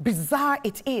bizarre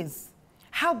it is.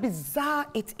 How bizarre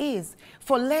it is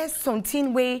for less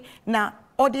something way na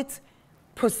audit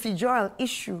procedural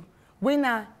issue. When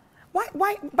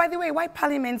why, by the way, why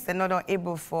parliaments are not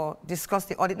able to discuss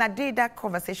the audit? Now, did that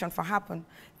conversation for happen?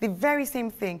 The very same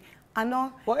thing. I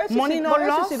know money no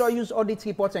loss. SEC don't use audit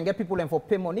reports and get people in for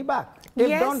pay money back.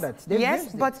 They've done that.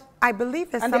 They've but I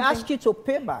believe there's something. And they ask you to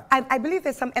pay back. I believe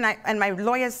there's some, and my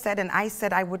lawyers said, and I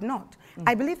said I would not.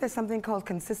 I believe there's something called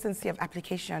consistency of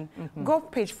application. Go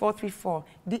page 434.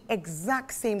 The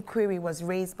exact same query was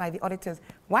raised by the auditors.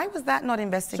 Why was that not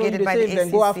investigated by the ACC?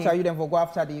 Then go after you, then go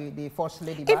after the First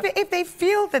Lady back? If they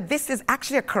feel that this is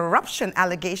actually a corruption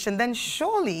allegation, then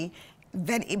surely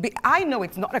then I know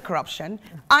it's not a corruption.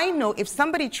 I know if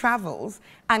somebody travels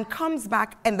and comes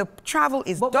back and the travel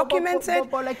is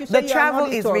documented, like you say, the travel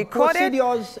is recorded,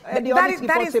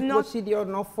 that is not procedure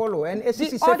not follow. And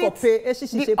SEC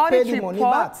say pay the money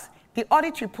back. The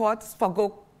audit reports for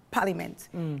go Parliament,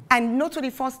 and not to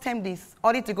the first time this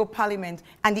audit to go Parliament,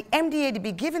 and the MDA to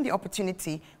be given the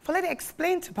opportunity for let it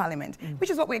explain to Parliament, which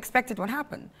is what we expected would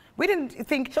happen. We didn't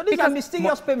think so. These are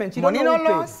mysterious payments. You money don't know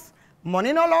no loss.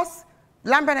 Money no loss.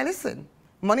 Lambrana, listen,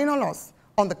 money no loss.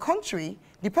 On the contrary,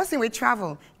 the person will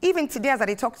travel. Even today, as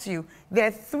I talk to you, there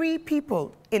are 3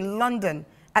 people in London,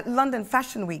 at London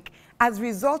Fashion Week, as a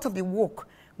result of the work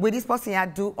with this person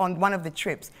had do on one of the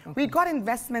trips. We got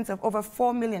investments of over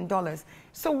 $4 million.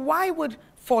 So why would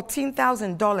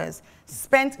 $14,000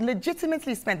 spent,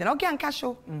 legitimately spent, they're not getting cash,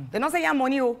 they're not saying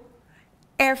money,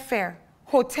 airfare,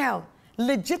 hotel,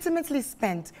 legitimately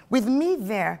spent with me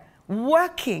there,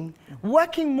 working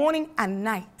morning and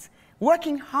night,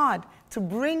 working hard to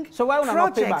bring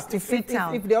projects to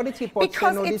Freetown. If the audit report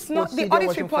because it's not the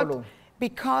audit report,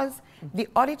 because the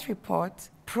audit report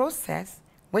process,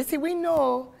 we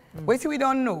know, we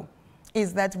don't know,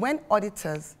 is that when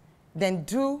auditors then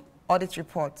do audit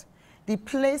report, the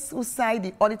place who side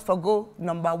the audit for go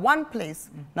 #1 place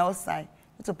now side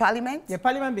to Parliament. Yeah,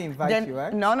 Parliament be invited you,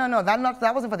 right? No,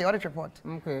 that wasn't for the audit report.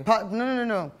 Okay.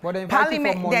 No. But they invite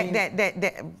you for money.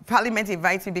 The Parliament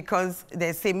invites me because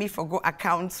they say me for go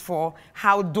accounts for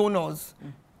how donors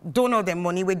donor the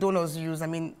money where donors use. I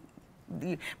mean,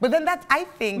 but then that I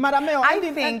think. Madam Mayor,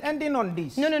 ending on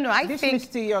this. No. I this think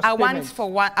mysterious I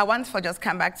want for just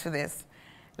come back to this,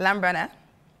 Lambrana.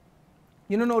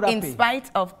 You don't know that. In spite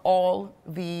of all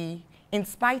the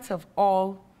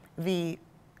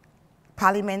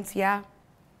Parliament here,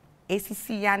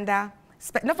 ACC yanda,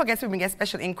 not forget we get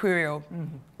special inquiry.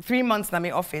 3 months in my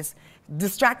office,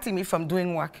 distracting me from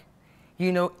doing work.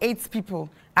 You know, 8 people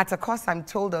at a cost I'm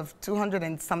told of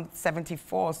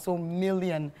 274 so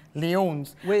million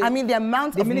leones. Wait, I mean the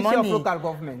amount of money. The Ministry of Local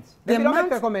Government. They don't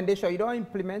make recommendation. You don't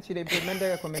implement. You implement the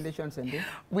recommendations and they.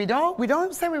 We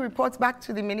don't send we report back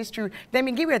to the ministry. Then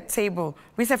we give you a table.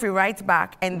 We say if we write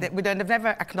back and we don't never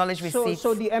acknowledge receipts.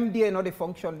 So the MDA not the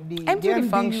function. The MDA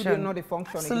function. Not the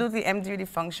function. Absolutely, MDA the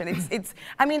function. It's.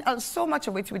 I mean, so much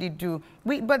of it we do.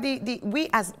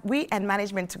 We and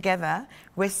management together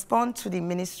respond to the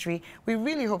ministry. We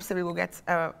really hope that we will get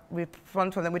a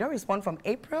response from them. We don't respond from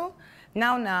April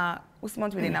Now, what's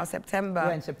month we're in now? September.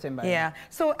 Yeah, in September. Yeah.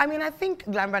 So, I mean, I think,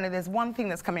 Lambrana, there's one thing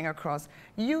that's coming across.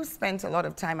 You spent a lot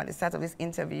of time at the start of this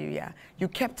interview, yeah. You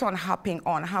kept on harping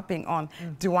on.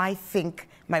 Do I think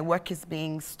my work is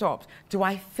being stopped? Do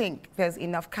I think there's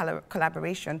enough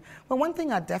collaboration? Well, one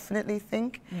thing I definitely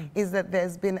think is that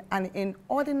there's been an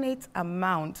inordinate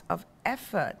amount of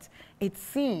effort, it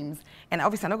seems, and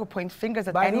obviously I'm not going to point fingers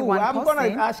at anyone. I'm going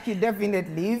to ask you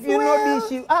definitely. If you know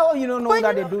this, how you don't know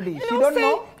that they do this? You don't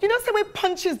know? You don't say when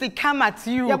punches they come at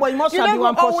you. Yeah, but you must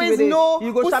always know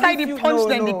whose side the punch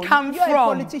then they come You're from. You're a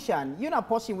politician. You're not a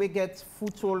person who gets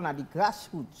foothold at the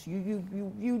grassroots.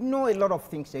 You know a lot of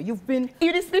things there. You've been...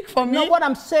 You didn't speak for me. No, what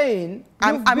I'm saying...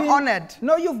 I'm honored.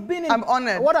 No, you've been in... I'm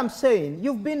honored. What I'm saying,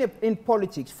 you've been in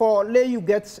politics. For you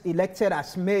get elected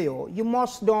as mayor, you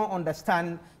must don't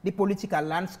understand the political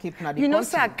landscape now. You know,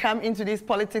 sir, I come into this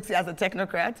politics as a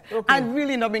technocrat. Okay. I've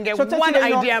really not been getting one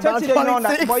idea about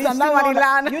politics. But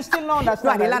you still don't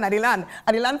understand.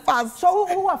 I land fast. So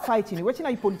who are fighting? What's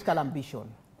your political ambition?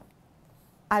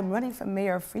 I'm running for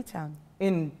mayor of Freetown.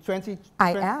 In 2020?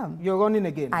 I am. You're running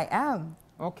again? I am.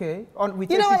 Okay.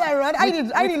 You know what I run? I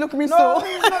didn't look me no, so.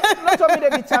 Not to me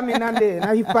they determine and they.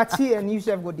 Now you party and you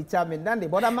self go determine and they.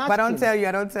 But I'm asking. But I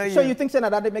don't tell you. So you think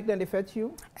that they make them defect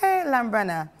you? Hey,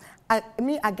 Lambrana. I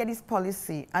get this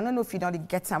policy. I don't know if you don't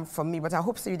get them from me, but I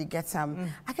hope so you get them.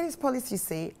 I get this policy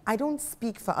say, I don't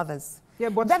speak for others. Yeah,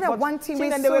 but then one thing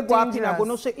is so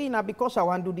dangerous. Because I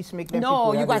want to do this, make them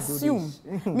no, you assume.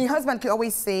 My husband can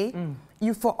always say,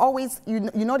 you're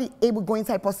not able to go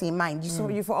inside person mind.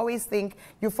 You for always think,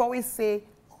 you for always say,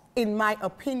 in my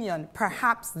opinion,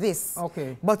 perhaps this.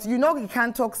 Okay. But you know you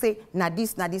can't talk, say, nah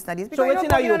this. Because so what's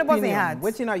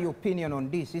your opinion on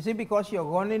this? Is it because you're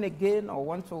running again or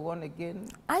want to run again?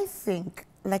 I think,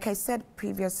 like I said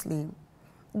previously,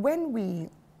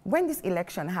 when this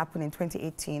election happened in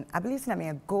 2018, I believe it's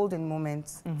a golden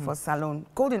moment for Salone,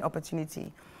 golden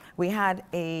opportunity. We had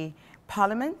a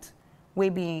parliament where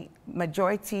the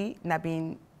majority have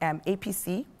been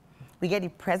APC. We get the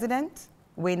president,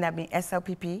 where have been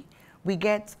SLPP. We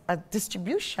get a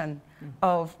distribution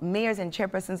of mayors and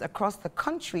chairpersons across the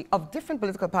country of different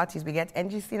political parties. We get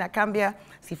NGC na Cambia,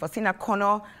 Sifosina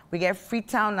Kono, we get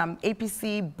Freetown,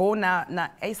 APC, Bona, na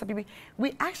SLPP.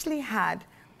 We actually had,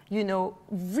 you know,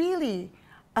 really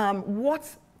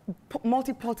what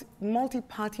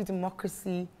multi-party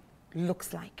democracy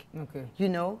looks like, you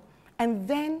know? And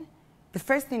then the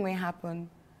first thing will happen,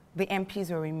 the MPs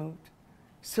were removed.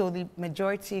 So the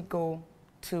majority go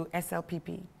to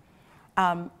SLPP.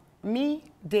 Me,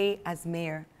 Day as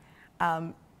mayor,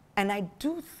 and I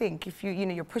do think, if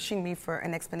you're pushing me for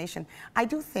an explanation, I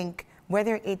do think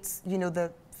whether it's,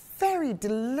 the very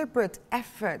deliberate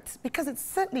effort, because it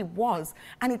certainly was,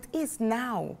 and it is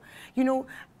now.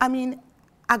 I mean,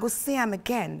 I go say them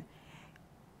again.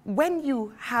 When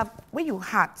you heart,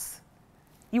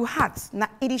 now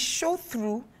it is show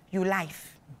through your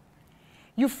life,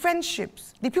 your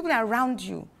friendships, the people around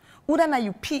you, whether na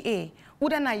you PA,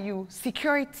 whether na you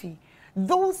security,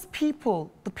 those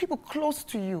people, the people close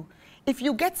to you, if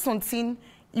you get something,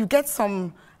 you get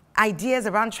some ideas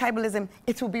around tribalism,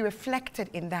 it will be reflected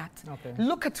in that.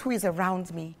 Look at who is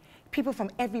around me, people from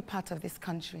every part of this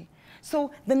country.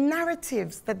 So the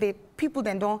narratives that the people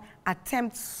then don't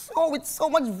attempt with so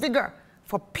much vigor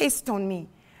for paste on me,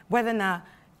 whether na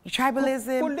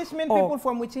tribalism. Could this mean people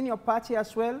from within your party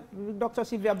as well? Dr.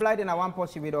 Sylvia Blyden at one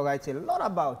point will write a lot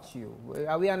about you.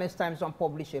 Awareness Times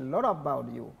publish a lot about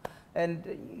you.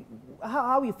 And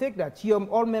how you think that? You're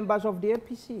all members of the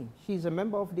APC. She's a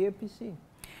member of the APC.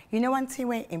 You know one thing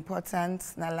very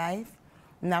important in our life?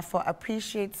 Now for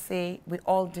appreciate, say, we're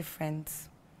all different.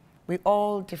 We're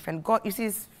all different. God, you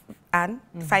see, Anne,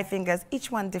 5 fingers,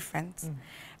 each one different.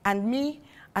 And me,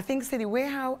 I think, say, the way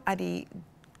how I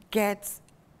get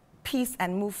peace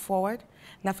and move forward,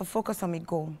 now for focus on my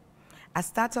goal. I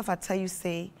start off, I tell you,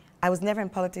 say, I was never in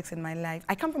politics in my life.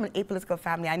 I come from an apolitical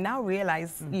family. I now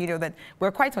realize, that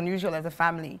we're quite unusual as a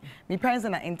family. My parents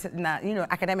are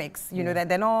academics, that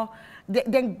they're not,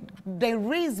 they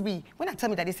raised me. When I tell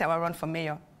me that they say I will run for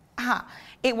mayor,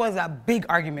 it was a big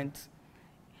argument,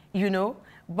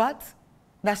 but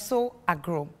that's so I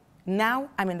grow. Now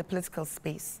I'm in the political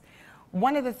space.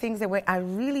 One of the things that I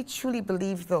really truly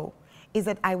believe though, is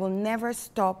that I will never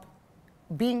stop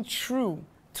being true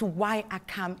to why I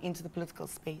come into the political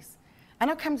space. I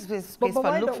don't come into the space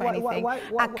for look for anything.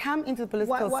 I come into the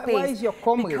political space. Why is your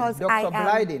comrade, because Dr.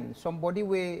 Blyden, somebody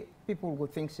where people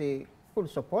would think, say, full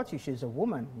support you, she's a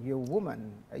woman, you're a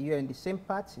woman, you're in the same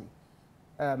party.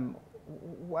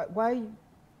 Why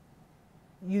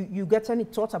you get any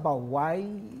thoughts about why,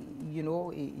 you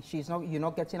know, you're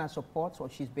not getting her support, or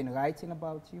she's been writing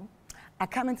about you? I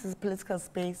come into the political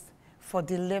space for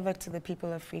deliver to the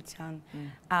people of Freetown.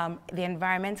 The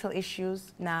environmental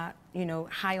issues now, you know,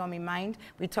 high on my mind.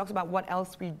 We talked about what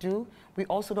else we do. We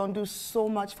also don't do so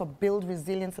much for build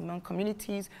resilience among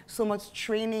communities, so much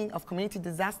training of community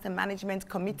disaster management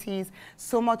committees,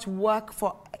 so much work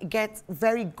for get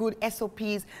very good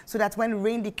SOPs so that when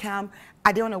rain dey come,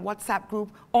 are they on a WhatsApp group,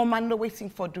 all man no waiting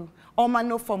for do, all man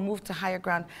no for move to higher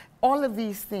ground. All of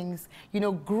these things, you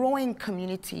know, growing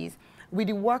communities. We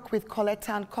do work with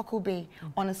Coletta and Kokube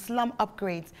on a slum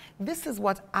upgrades. This is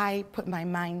what I put my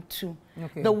mind to.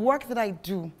 Okay. The work that I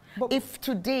do. But, if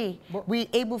today we're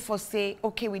able to say,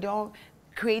 okay, we don't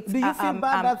create do you feel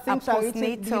bad that things are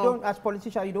written, as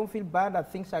politician, you don't feel bad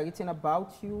that things are written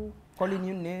about you? Calling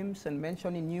you names and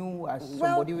mentioning you as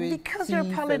somebody with because you're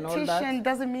a politician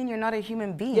doesn't mean you're not a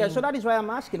human being. Yeah, so that is why I'm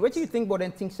asking. What do you think about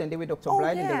them things and they with Dr.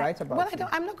 Blythe and they write about you?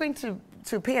 I'm not going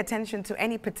to pay attention to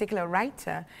any particular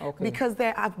writer because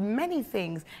there are many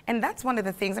things. And that's one of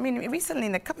the things. I mean, recently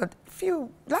in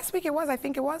last week I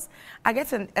think it was, I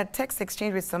get a text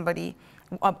exchange with somebody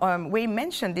where he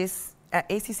mentioned this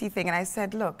ACC thing, and I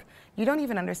said, look, you don't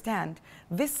even understand.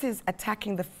 This is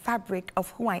attacking the fabric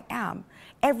of who I am,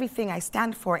 everything I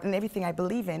stand for and everything I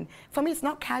believe in. For me, it's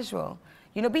not casual.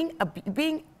 You know,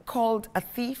 being called a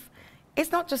thief,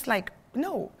 it's not just like,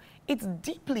 no, it's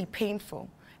deeply painful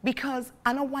because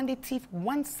I don't want to thief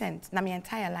 1 cent in my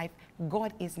entire life.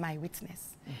 God is my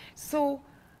witness. So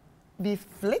the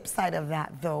flip side of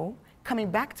that, though,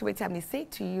 coming back to what I say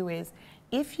to you is,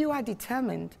 if you are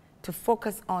determined to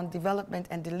focus on development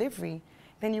and delivery,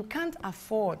 then you can't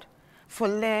afford for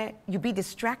you be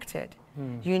distracted.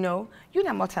 You know, you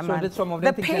know what I mean.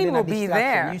 The pain will be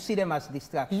there. You see them as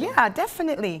distraction. Yeah,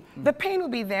 definitely. The pain will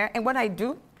be there, and what I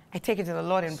do, I take it to the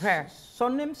Lord in prayer.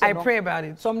 Some names I pray about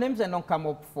it. Some names don't come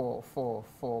up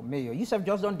for mayor. You said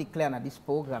just don't declare at this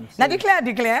program. Now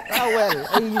declare. Oh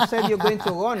well, you said you're going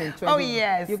to run in 20. Oh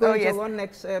yes. You're going to run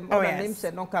next. Other names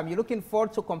that don't come. You're looking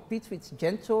forward to compete with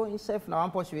Gento himself. Now,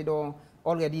 I'm possibly don't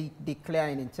already declare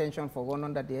an intention for run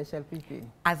under the SLPP.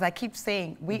 As I keep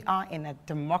saying, we are in a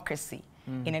democracy.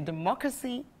 In a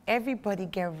democracy, everybody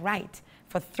get right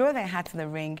for throw their hat in the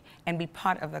ring and be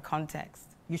part of the context.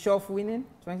 You sure of winning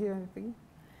 2023?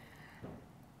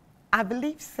 I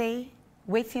believe,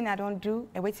 waiting I don't do,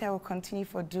 and waiting I will continue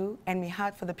for do, and me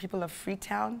heart for the people of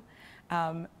Freetown,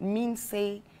 means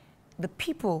the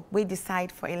people will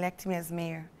decide for electing me as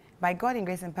mayor. By God in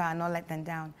grace and power, not let them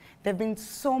down. There have been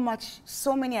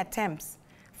so many attempts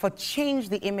for change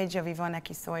the image of Yvonne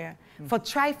Aki Sawyer,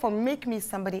 for make me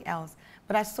somebody else.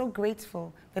 But I'm so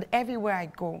grateful that everywhere I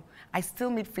go, I still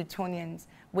meet Freetonians.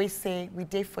 We say, we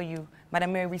day for you.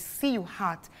 Madam Mayor, we see you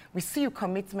heart. We see your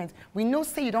commitment. We know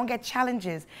you don't get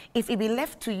challenges. If it be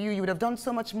left to you, you would have done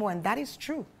so much more, and that is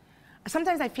true.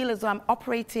 Sometimes I feel as though I'm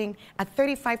operating at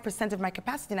 35% of my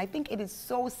capacity, and I think it is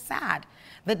so sad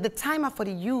that the time for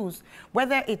the use,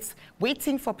 whether it's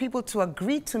waiting for people to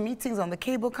agree to meetings on the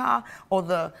cable car or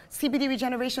the CBD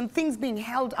regeneration, things being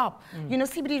held up. You know,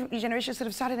 CBD regeneration should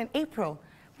have started in April.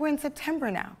 We're in September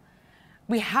now.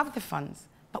 We have the funds,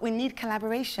 but we need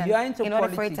collaboration in order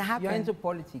for it to happen. You're into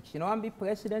politics. You know, I'm be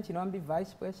president, you know, I'm be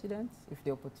vice president if the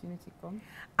opportunity comes.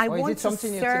 I want to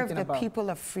serve the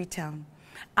people of Freetown.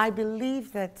 I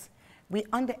believe that we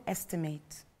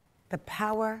underestimate the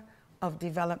power of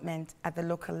development at the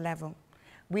local level.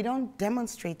 We don't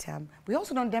demonstrate them. We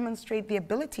also don't demonstrate the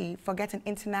ability for getting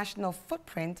international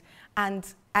footprint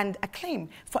and acclaim,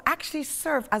 for actually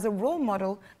serve as a role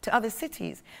model to other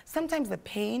cities. Sometimes the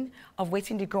pain of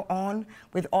waiting to go on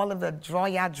with all of the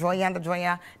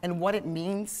droya, and what it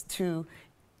means to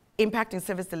impact in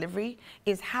service delivery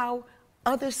is how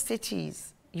other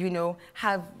cities, you know,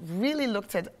 have really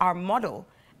looked at our model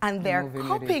and they're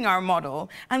copying our model,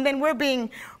 and then we're being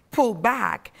pulled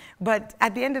back. But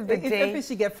at the end of the day, if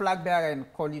FPC get flagged there and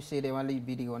call you, say they want to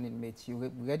be the running mates,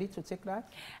 you ready to take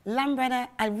that? Lambretta,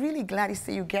 I'm really glad to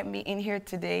see you get me in here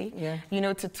today, you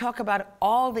know, to talk about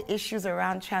all the issues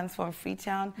around Transform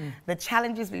Freetown, the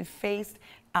challenges we faced,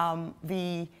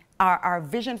 our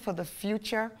vision for the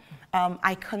future.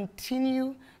 I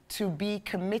continue to be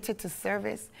committed to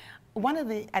service. One of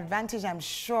the advantages I'm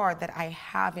sure that I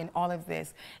have in all of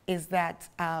this is that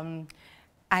I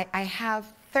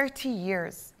have 30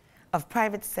 years of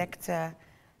private sector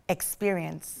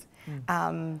experience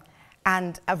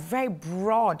and a very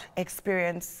broad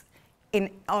experience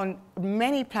on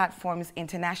many platforms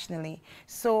internationally.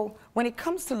 So when it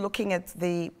comes to looking at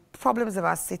the problems of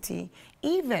our city,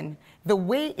 even the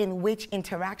way in which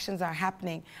interactions are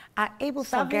happening, are able to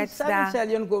forget that...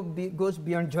 Serving goes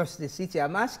beyond just the city.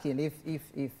 I'm asking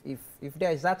if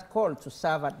there is that call to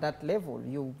serve at that level,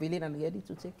 you willing and ready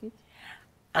to take it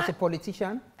as a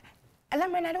politician?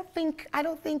 Lamron, I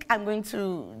don't think I'm going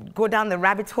to go down the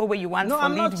rabbit hole where you want to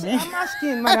lead me. I'm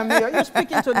asking, Madam Mayor, you're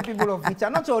speaking to the people of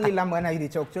Freetown, not only Lamron I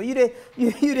talk to.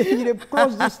 You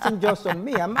close this thing just on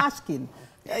me. I'm asking.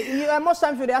 Most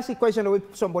times when they ask a question,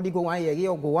 somebody go and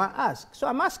hear or go and ask. So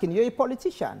I'm asking, you're a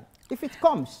politician, if it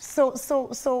comes.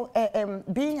 So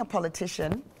being a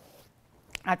politician,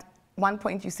 at one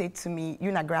point you said to me,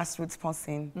 you're a grassroots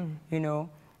person, you know.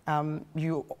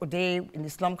 You day in the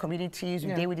slum communities,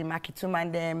 you day with the Makituma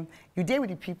and them, you day with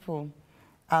the people.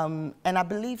 And I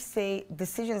believe, say,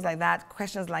 decisions like that,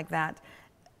 questions like that,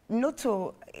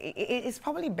 it's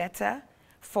probably better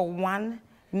for one,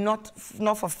 not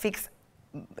for fix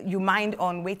your mind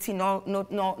on waiting,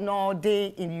 no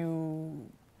day in you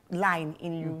line,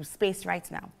 in you space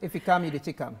right now. If it come, you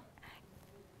take come.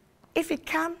 If it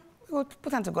come, we will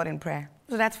put unto God in prayer.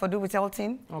 So that's for do with all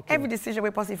thing. Okay. Every decision we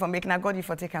possible for making, now God you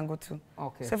for take and go to.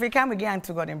 Okay. So if we can, we get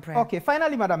unto God in prayer. Okay.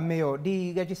 Finally, Madam Mayor,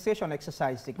 the registration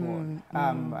exercise they go on.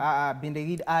 I've been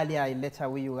read earlier a letter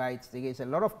where you write there is a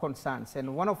lot of concerns,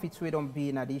 and one of it we don't be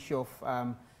in the issue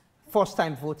of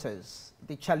first-time voters.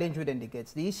 The challenge within they get.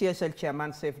 The ECSL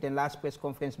chairman said the last press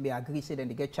conference may agree say then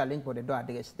they get challenged, but they don't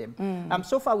address them.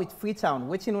 So far with Freetown,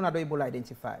 what you not able to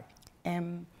identify?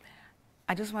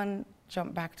 I just want to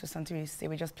jump back to something you say.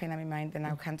 We're just playing on my mind, then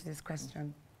I'll come to this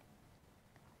question.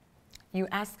 You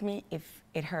ask me if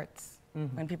it hurts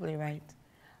when people are right.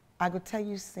 I could tell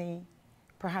you, say,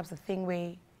 perhaps the thing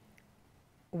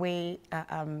where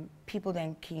people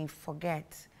then can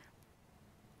forget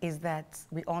is that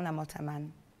we all na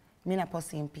motaman. Me na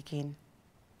posi in Pekin.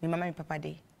 Me mama and papa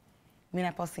day. Me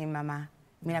na posi in mama.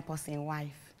 Me na posi in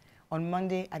wife. On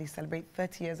Monday, I celebrate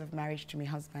 30 years of marriage to my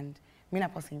husband. Me na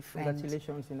posi in friend.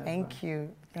 Congratulations in advance.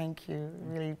 Thank you.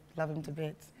 Really love him to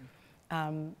bits.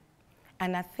 And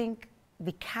I think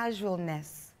the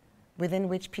casualness within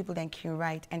which people then can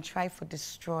write and try to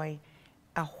destroy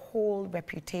a whole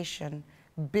reputation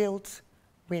built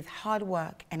with hard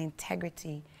work and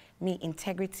integrity. Me,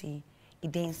 integrity,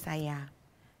 idensaya.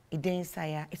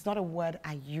 It's not a word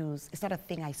I use. It's not a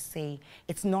thing I say.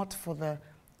 It's not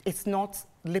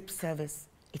lip service.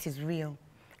 It is real.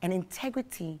 And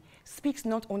integrity speaks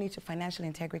not only to financial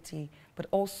integrity, but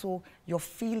also your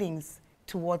feelings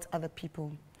towards other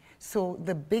people. So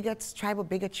the bigots, tribal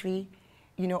bigotry,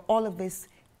 you know, all of this,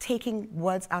 taking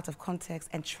words out of context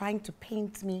and trying to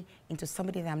paint me into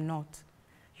somebody that I'm not,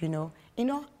 you know.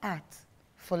 In all art,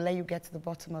 for let you get to the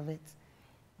bottom of it.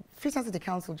 Freetown City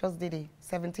Council just did it,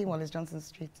 17 Wallace Johnson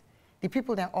Street. The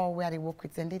people that all where they work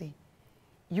with them did it.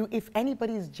 If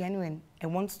anybody is genuine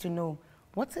and wants to know,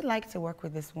 what's it like to work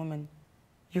with this woman,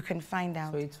 you can find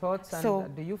out. So it's hot,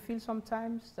 and do you feel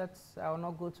sometimes that I'll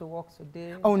not go to work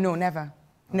today? Oh no, never.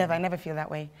 Never, I never feel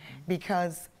that way.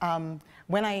 Because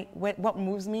what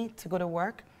moves me to go to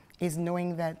work is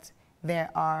knowing that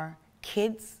there are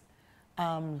kids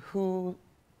who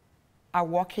are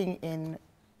working in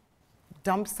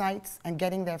dump sites and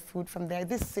getting their food from there.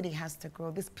 This city has to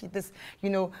grow. You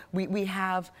know, we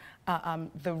have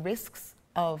the risks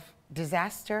of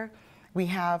disaster. We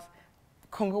have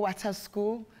Kongowata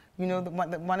School, you know,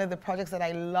 one of the projects that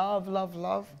I love,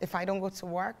 if I don't go to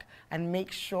work and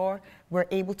make sure we're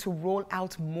able to roll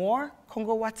out more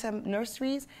Kongowata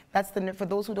nurseries. That's for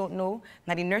those who don't know,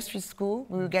 now the nursery school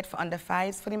we will get for under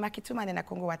 5s for the Makituma and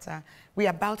Kongowata. We're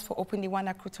about to open the one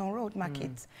at Crouton Road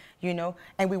market, you know,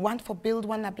 and we want to build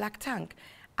one at Black Tank.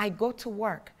 I go to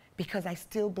work because I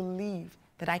still believe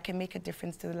that I can make a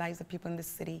difference to the lives of people in this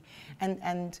city.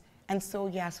 And so,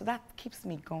 yeah, so that keeps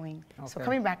me going. Okay. So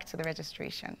coming back to the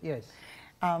registration. Yes.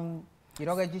 You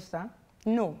don't register?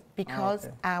 No, because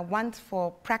I want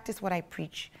for practice what I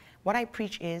preach. What I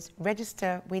preach is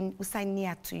register when we sign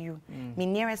near to you. My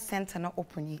nearest center not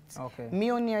open yet. Okay. Me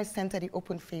on nearest center, they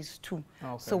open phase 2.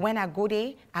 Okay. So when I go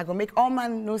there, I go make all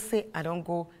man no say I don't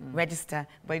go register,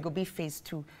 but it go be phase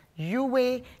 2. You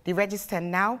way the register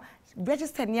now.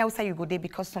 Register near outside you go there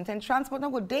because sometimes transport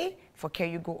not go there for care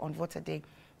you go on voter day.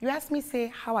 You ask me,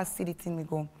 say, how I see the thing we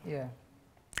go. Yeah.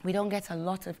 We don't get a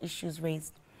lot of issues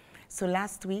raised. So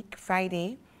last week,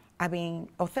 Friday,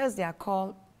 Thursday, I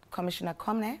called Commissioner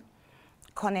Conner,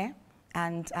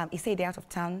 and he said they're out of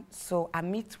town. So I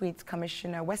meet with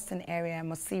Commissioner Western Area,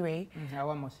 Mosire.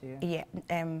 Yeah,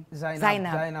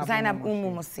 Zainab Umu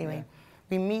Mosire. Yeah.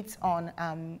 We meet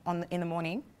in the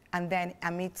morning, and then I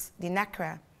meet the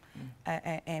NACRA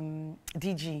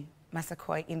DG,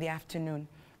 Massakoy, in the afternoon.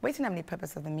 waiting on the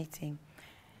purpose of the meeting.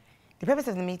 The purpose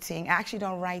of the meeting, I actually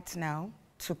don't write now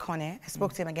to Kone. I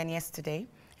spoke to him again yesterday,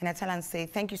 and I tell him, say,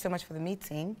 thank you so much for the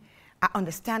meeting. I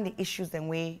understand the issues the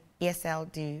way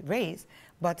ESL do raise,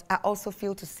 but I also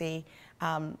feel to say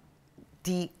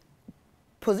the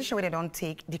position where they don't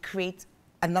take, they create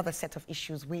another set of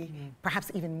issues where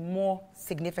perhaps even more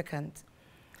significant.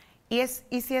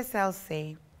 ECSL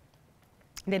say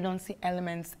they don't see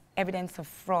evidence of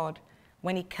fraud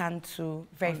when it comes to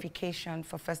verification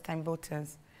for first-time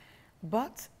voters.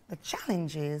 But the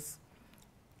challenge is,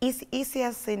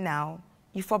 ECSL say now,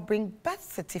 you for bring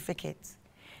birth certificates.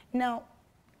 Now,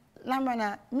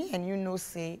 Lamrana, me and you know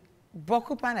say,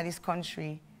 Bokupan of this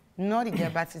country, not to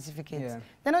get birth certificates.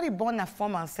 They're not born in a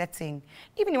formal setting.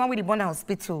 Even the one with the born in a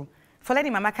hospital, for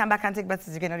letting mama come back and take birth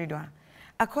certificate, not do it.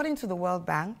 According to the World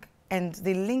Bank, and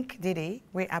the link did it,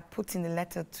 where I put in the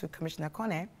letter to Commissioner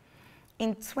Kone,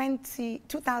 in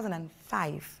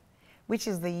 2005, which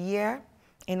is the year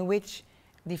in which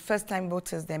the first-time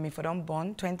voters, them, if you don't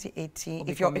born, 2018,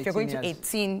 if you're going to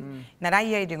 18, now that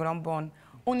year you're going to born,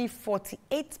 only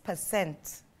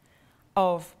 48%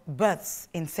 of births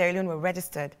in Sierra Leone were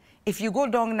registered. If you go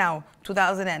down now,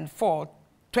 2004,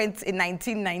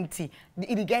 1990,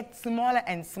 it gets smaller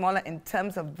and smaller in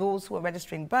terms of those who are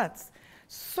registering births.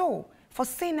 So, for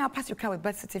saying now pass your car with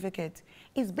birth certificate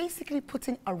is basically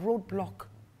putting a roadblock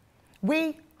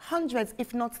where hundreds,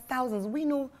 if not thousands, we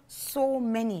know so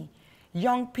many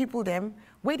young people them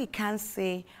where they can't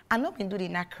say, I'm not going to do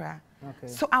the NACRA.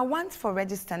 So I want for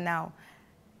register now.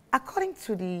 According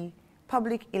to the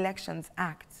Public Elections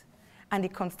Act and the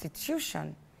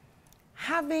Constitution,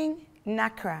 having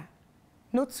NACRA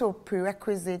not so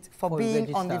prerequisite for being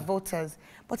register on the voters.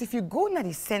 But if you go to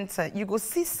the center, you go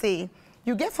see, say,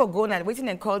 you get for go now, waiting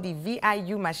and call the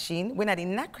VIU machine, when at the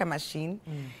NACRA machine,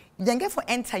 you then get for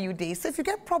enter you day. So if you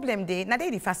get problem day, now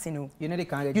they the fast you know. You know the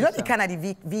kind of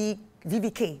the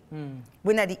VVK,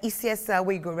 when at the ECSL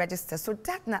where you go register. So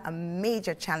that's not a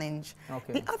major challenge.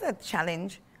 The other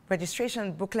challenge,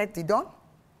 registration booklet they done.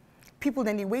 People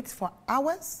then they wait for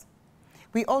hours.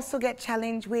 We also get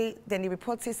challenge where then the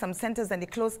report says some centers then they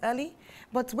close early.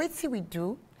 But wait till we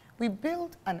do, we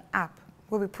build an app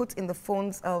where we put in the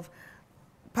phones of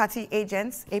party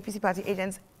agents, APC party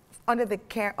agents, under the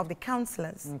care of the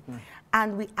councillors.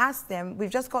 And we ask them, we've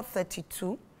just got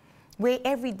 32, where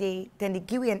every day then they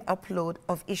give you an upload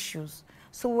of issues.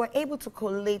 So we're able to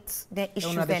collate their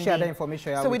issues.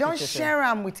 So we don't share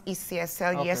them with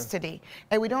ECSL yesterday.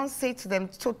 And we don't say to them,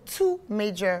 so two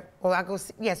major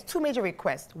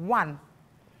requests. One,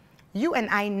 you and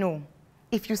I know,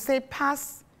 if you say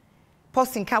pass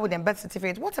posting car with them birth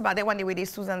certificate, what about the one day where they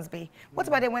Susan's Bay? What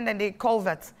about the one that they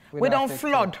culvert? We don't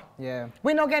flood.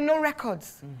 We don't get no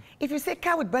records. If you say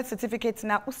car with birth certificates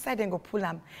now, who side then go pull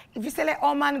them? If you say let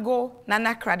all man go na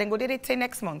NACRA, then go they take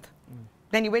next month.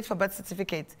 Then you wait for birth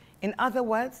certificate. In other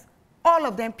words, all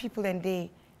of them people and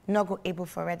they not go able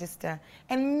for register.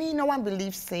 And me, no one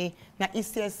believes say na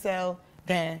ECSL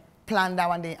they plan that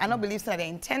one day. I don't believe so their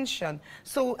intention.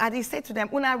 So I say to them,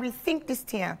 when I rethink this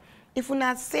here, if we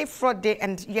not say fraud day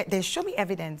and yet they show me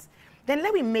evidence, then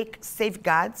let me make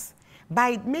safeguards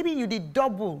by maybe you did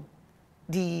double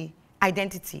the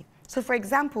identity. So for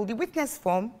example, the witness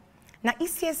form, now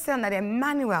ECSL na their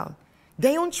manual,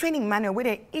 their own training manual where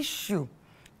they issue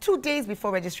 2 days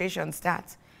before registration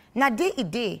starts. Now day a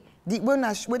day,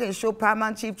 where they show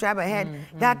Paramount Chief Driver Head,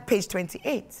 that page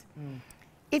 28.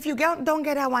 If you don't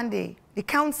get that one day, the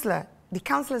counselor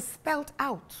spelled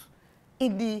out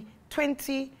in the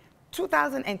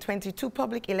 2022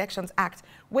 Public Elections Act,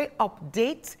 where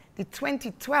update the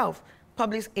 2012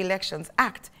 Public Elections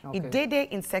Act. It did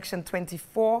it in section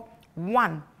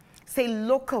 24(1). Say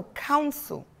local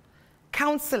councillor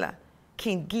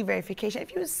can give verification.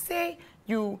 If you say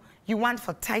you want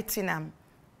for tighten them,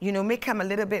 you know, make them a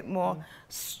little bit more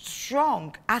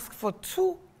strong, ask for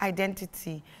 2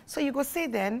 identity. So you go say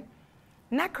then,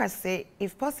 NACRA say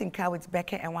if person car with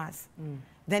Becker and was,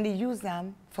 then they use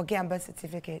them for getting birth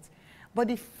certificate. But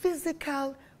the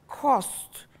physical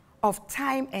cost of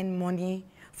time and money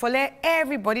for let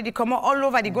everybody they come all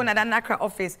over, they go to that NACRA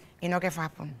office, it not going to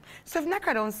happen. So if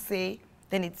NACRA don't say,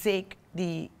 then it take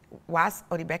the WAS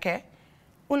or the Becker,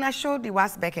 una show the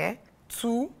WAS Becker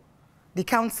to the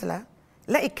councillor,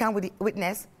 let it come with the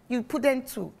witness, you put them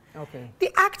to.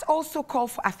 The act also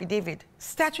calls for affidavit,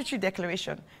 statutory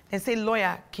declaration. They say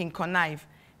lawyer can connive.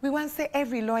 We want to say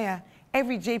every lawyer,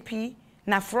 every JP,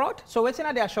 na fraud. So what's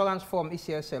in the assurance form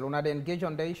ECSL? Una they engage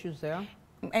on the issues there?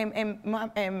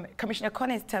 Commissioner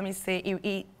Connors tell me say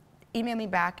he email me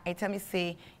back and tell me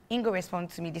say Ingo respond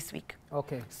to me this week.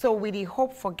 So we the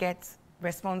hope forget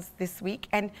response this week,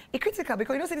 and it's critical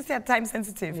because you know this is time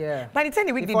sensitive. Yeah. By the time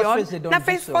the week they done,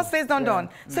 first phase done.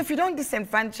 So if you don't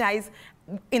disenfranchise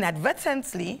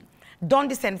inadvertently,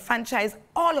 don't disenfranchise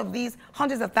all of these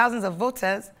hundreds of thousands of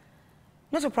voters,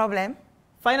 not a problem.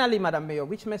 Finally, Madam Mayor,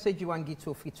 which message you want to give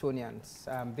to Freetonians?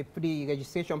 The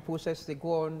pre-registration process they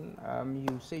go on.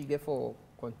 You say you get for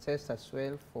contest as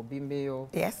well for being mayor.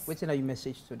 Yes. What's your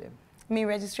message to them? My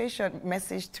registration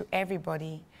message to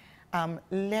everybody.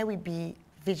 Let we be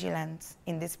vigilant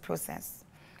in this process.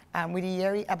 We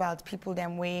hear about people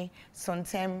them way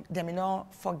sometimes they may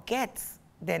not forget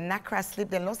their NACRA slip,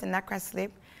 they lost the NACRA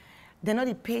slip. They're not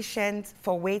the patient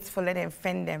for wait for let them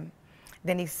offend them.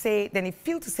 Then they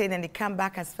feel to say, then they come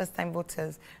back as first-time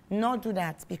voters. Not do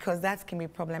that because that can be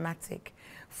problematic.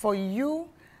 For you,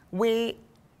 where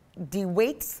the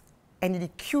wait and the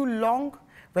queue long,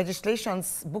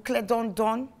 registrations booklet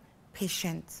done,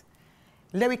 patient.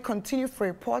 Let me continue for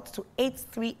report to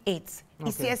 838. Okay.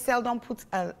 ECSL don't put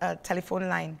a telephone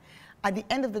line. At the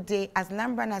end of the day, as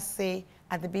Lambrana say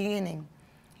at the beginning,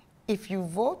 if you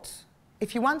vote,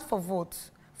 if you want for vote,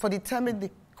 for determine the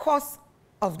course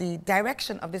of the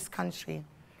direction of this country,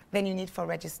 then you need for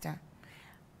register.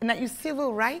 Now your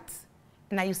civil rights,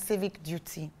 now your civic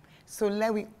duty. So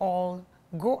let we all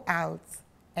go out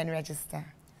and register.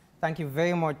 Thank you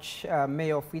very much,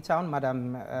 Mayor of Freetown,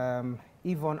 Madam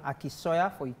Yvonne Aki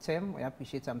Sawyer, for your time. We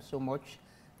appreciate them so much.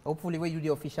 Hopefully, when you do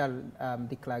the official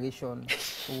declaration,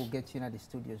 we will get you in the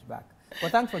studios back.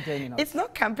 But thanks for joining us. It's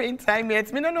not campaign time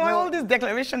yet. We don't know all this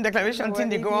declaration thing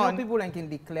they go on. People can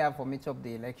declare for meet up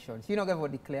the elections. You not going to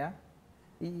declare.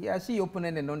 I see you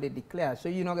opening and don't they declare. So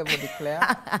you not going to declare.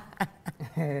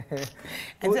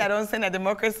 And I don't send a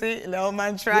democracy. Let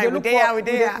man try. We look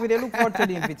forward to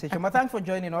the invitation. But thanks for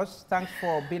joining us. Thanks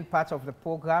for being part of the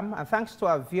program, and thanks to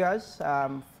our viewers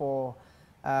for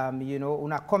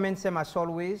una comments as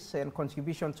always and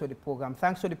contribution to the program.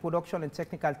 Thanks to the production and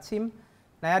technical team.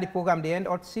 Now the program the end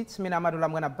hot seats. Me and Madula,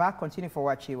 I'm gonna back. Continue for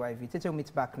watch AYV. We'll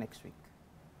meet back next week.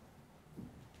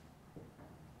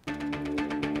 Madam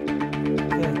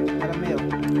Mayor.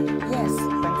 Yes.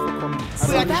 Thanks for coming.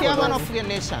 We are chairman of Free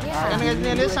Nation, and the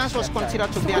Renaissance was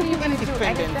considered to be an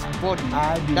independent body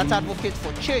that advocates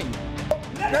for change.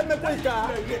 I'm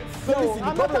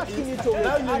not asking you to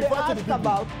ask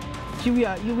about.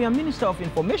 You were Minister of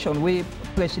Information where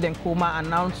President Kuma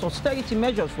announced austerity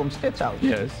measures from State House.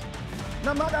 Yes.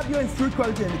 No matter your free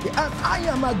quality education, and I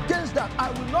am against that.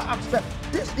 I will not accept.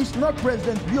 This is not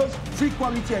President Bio's free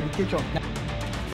quality education.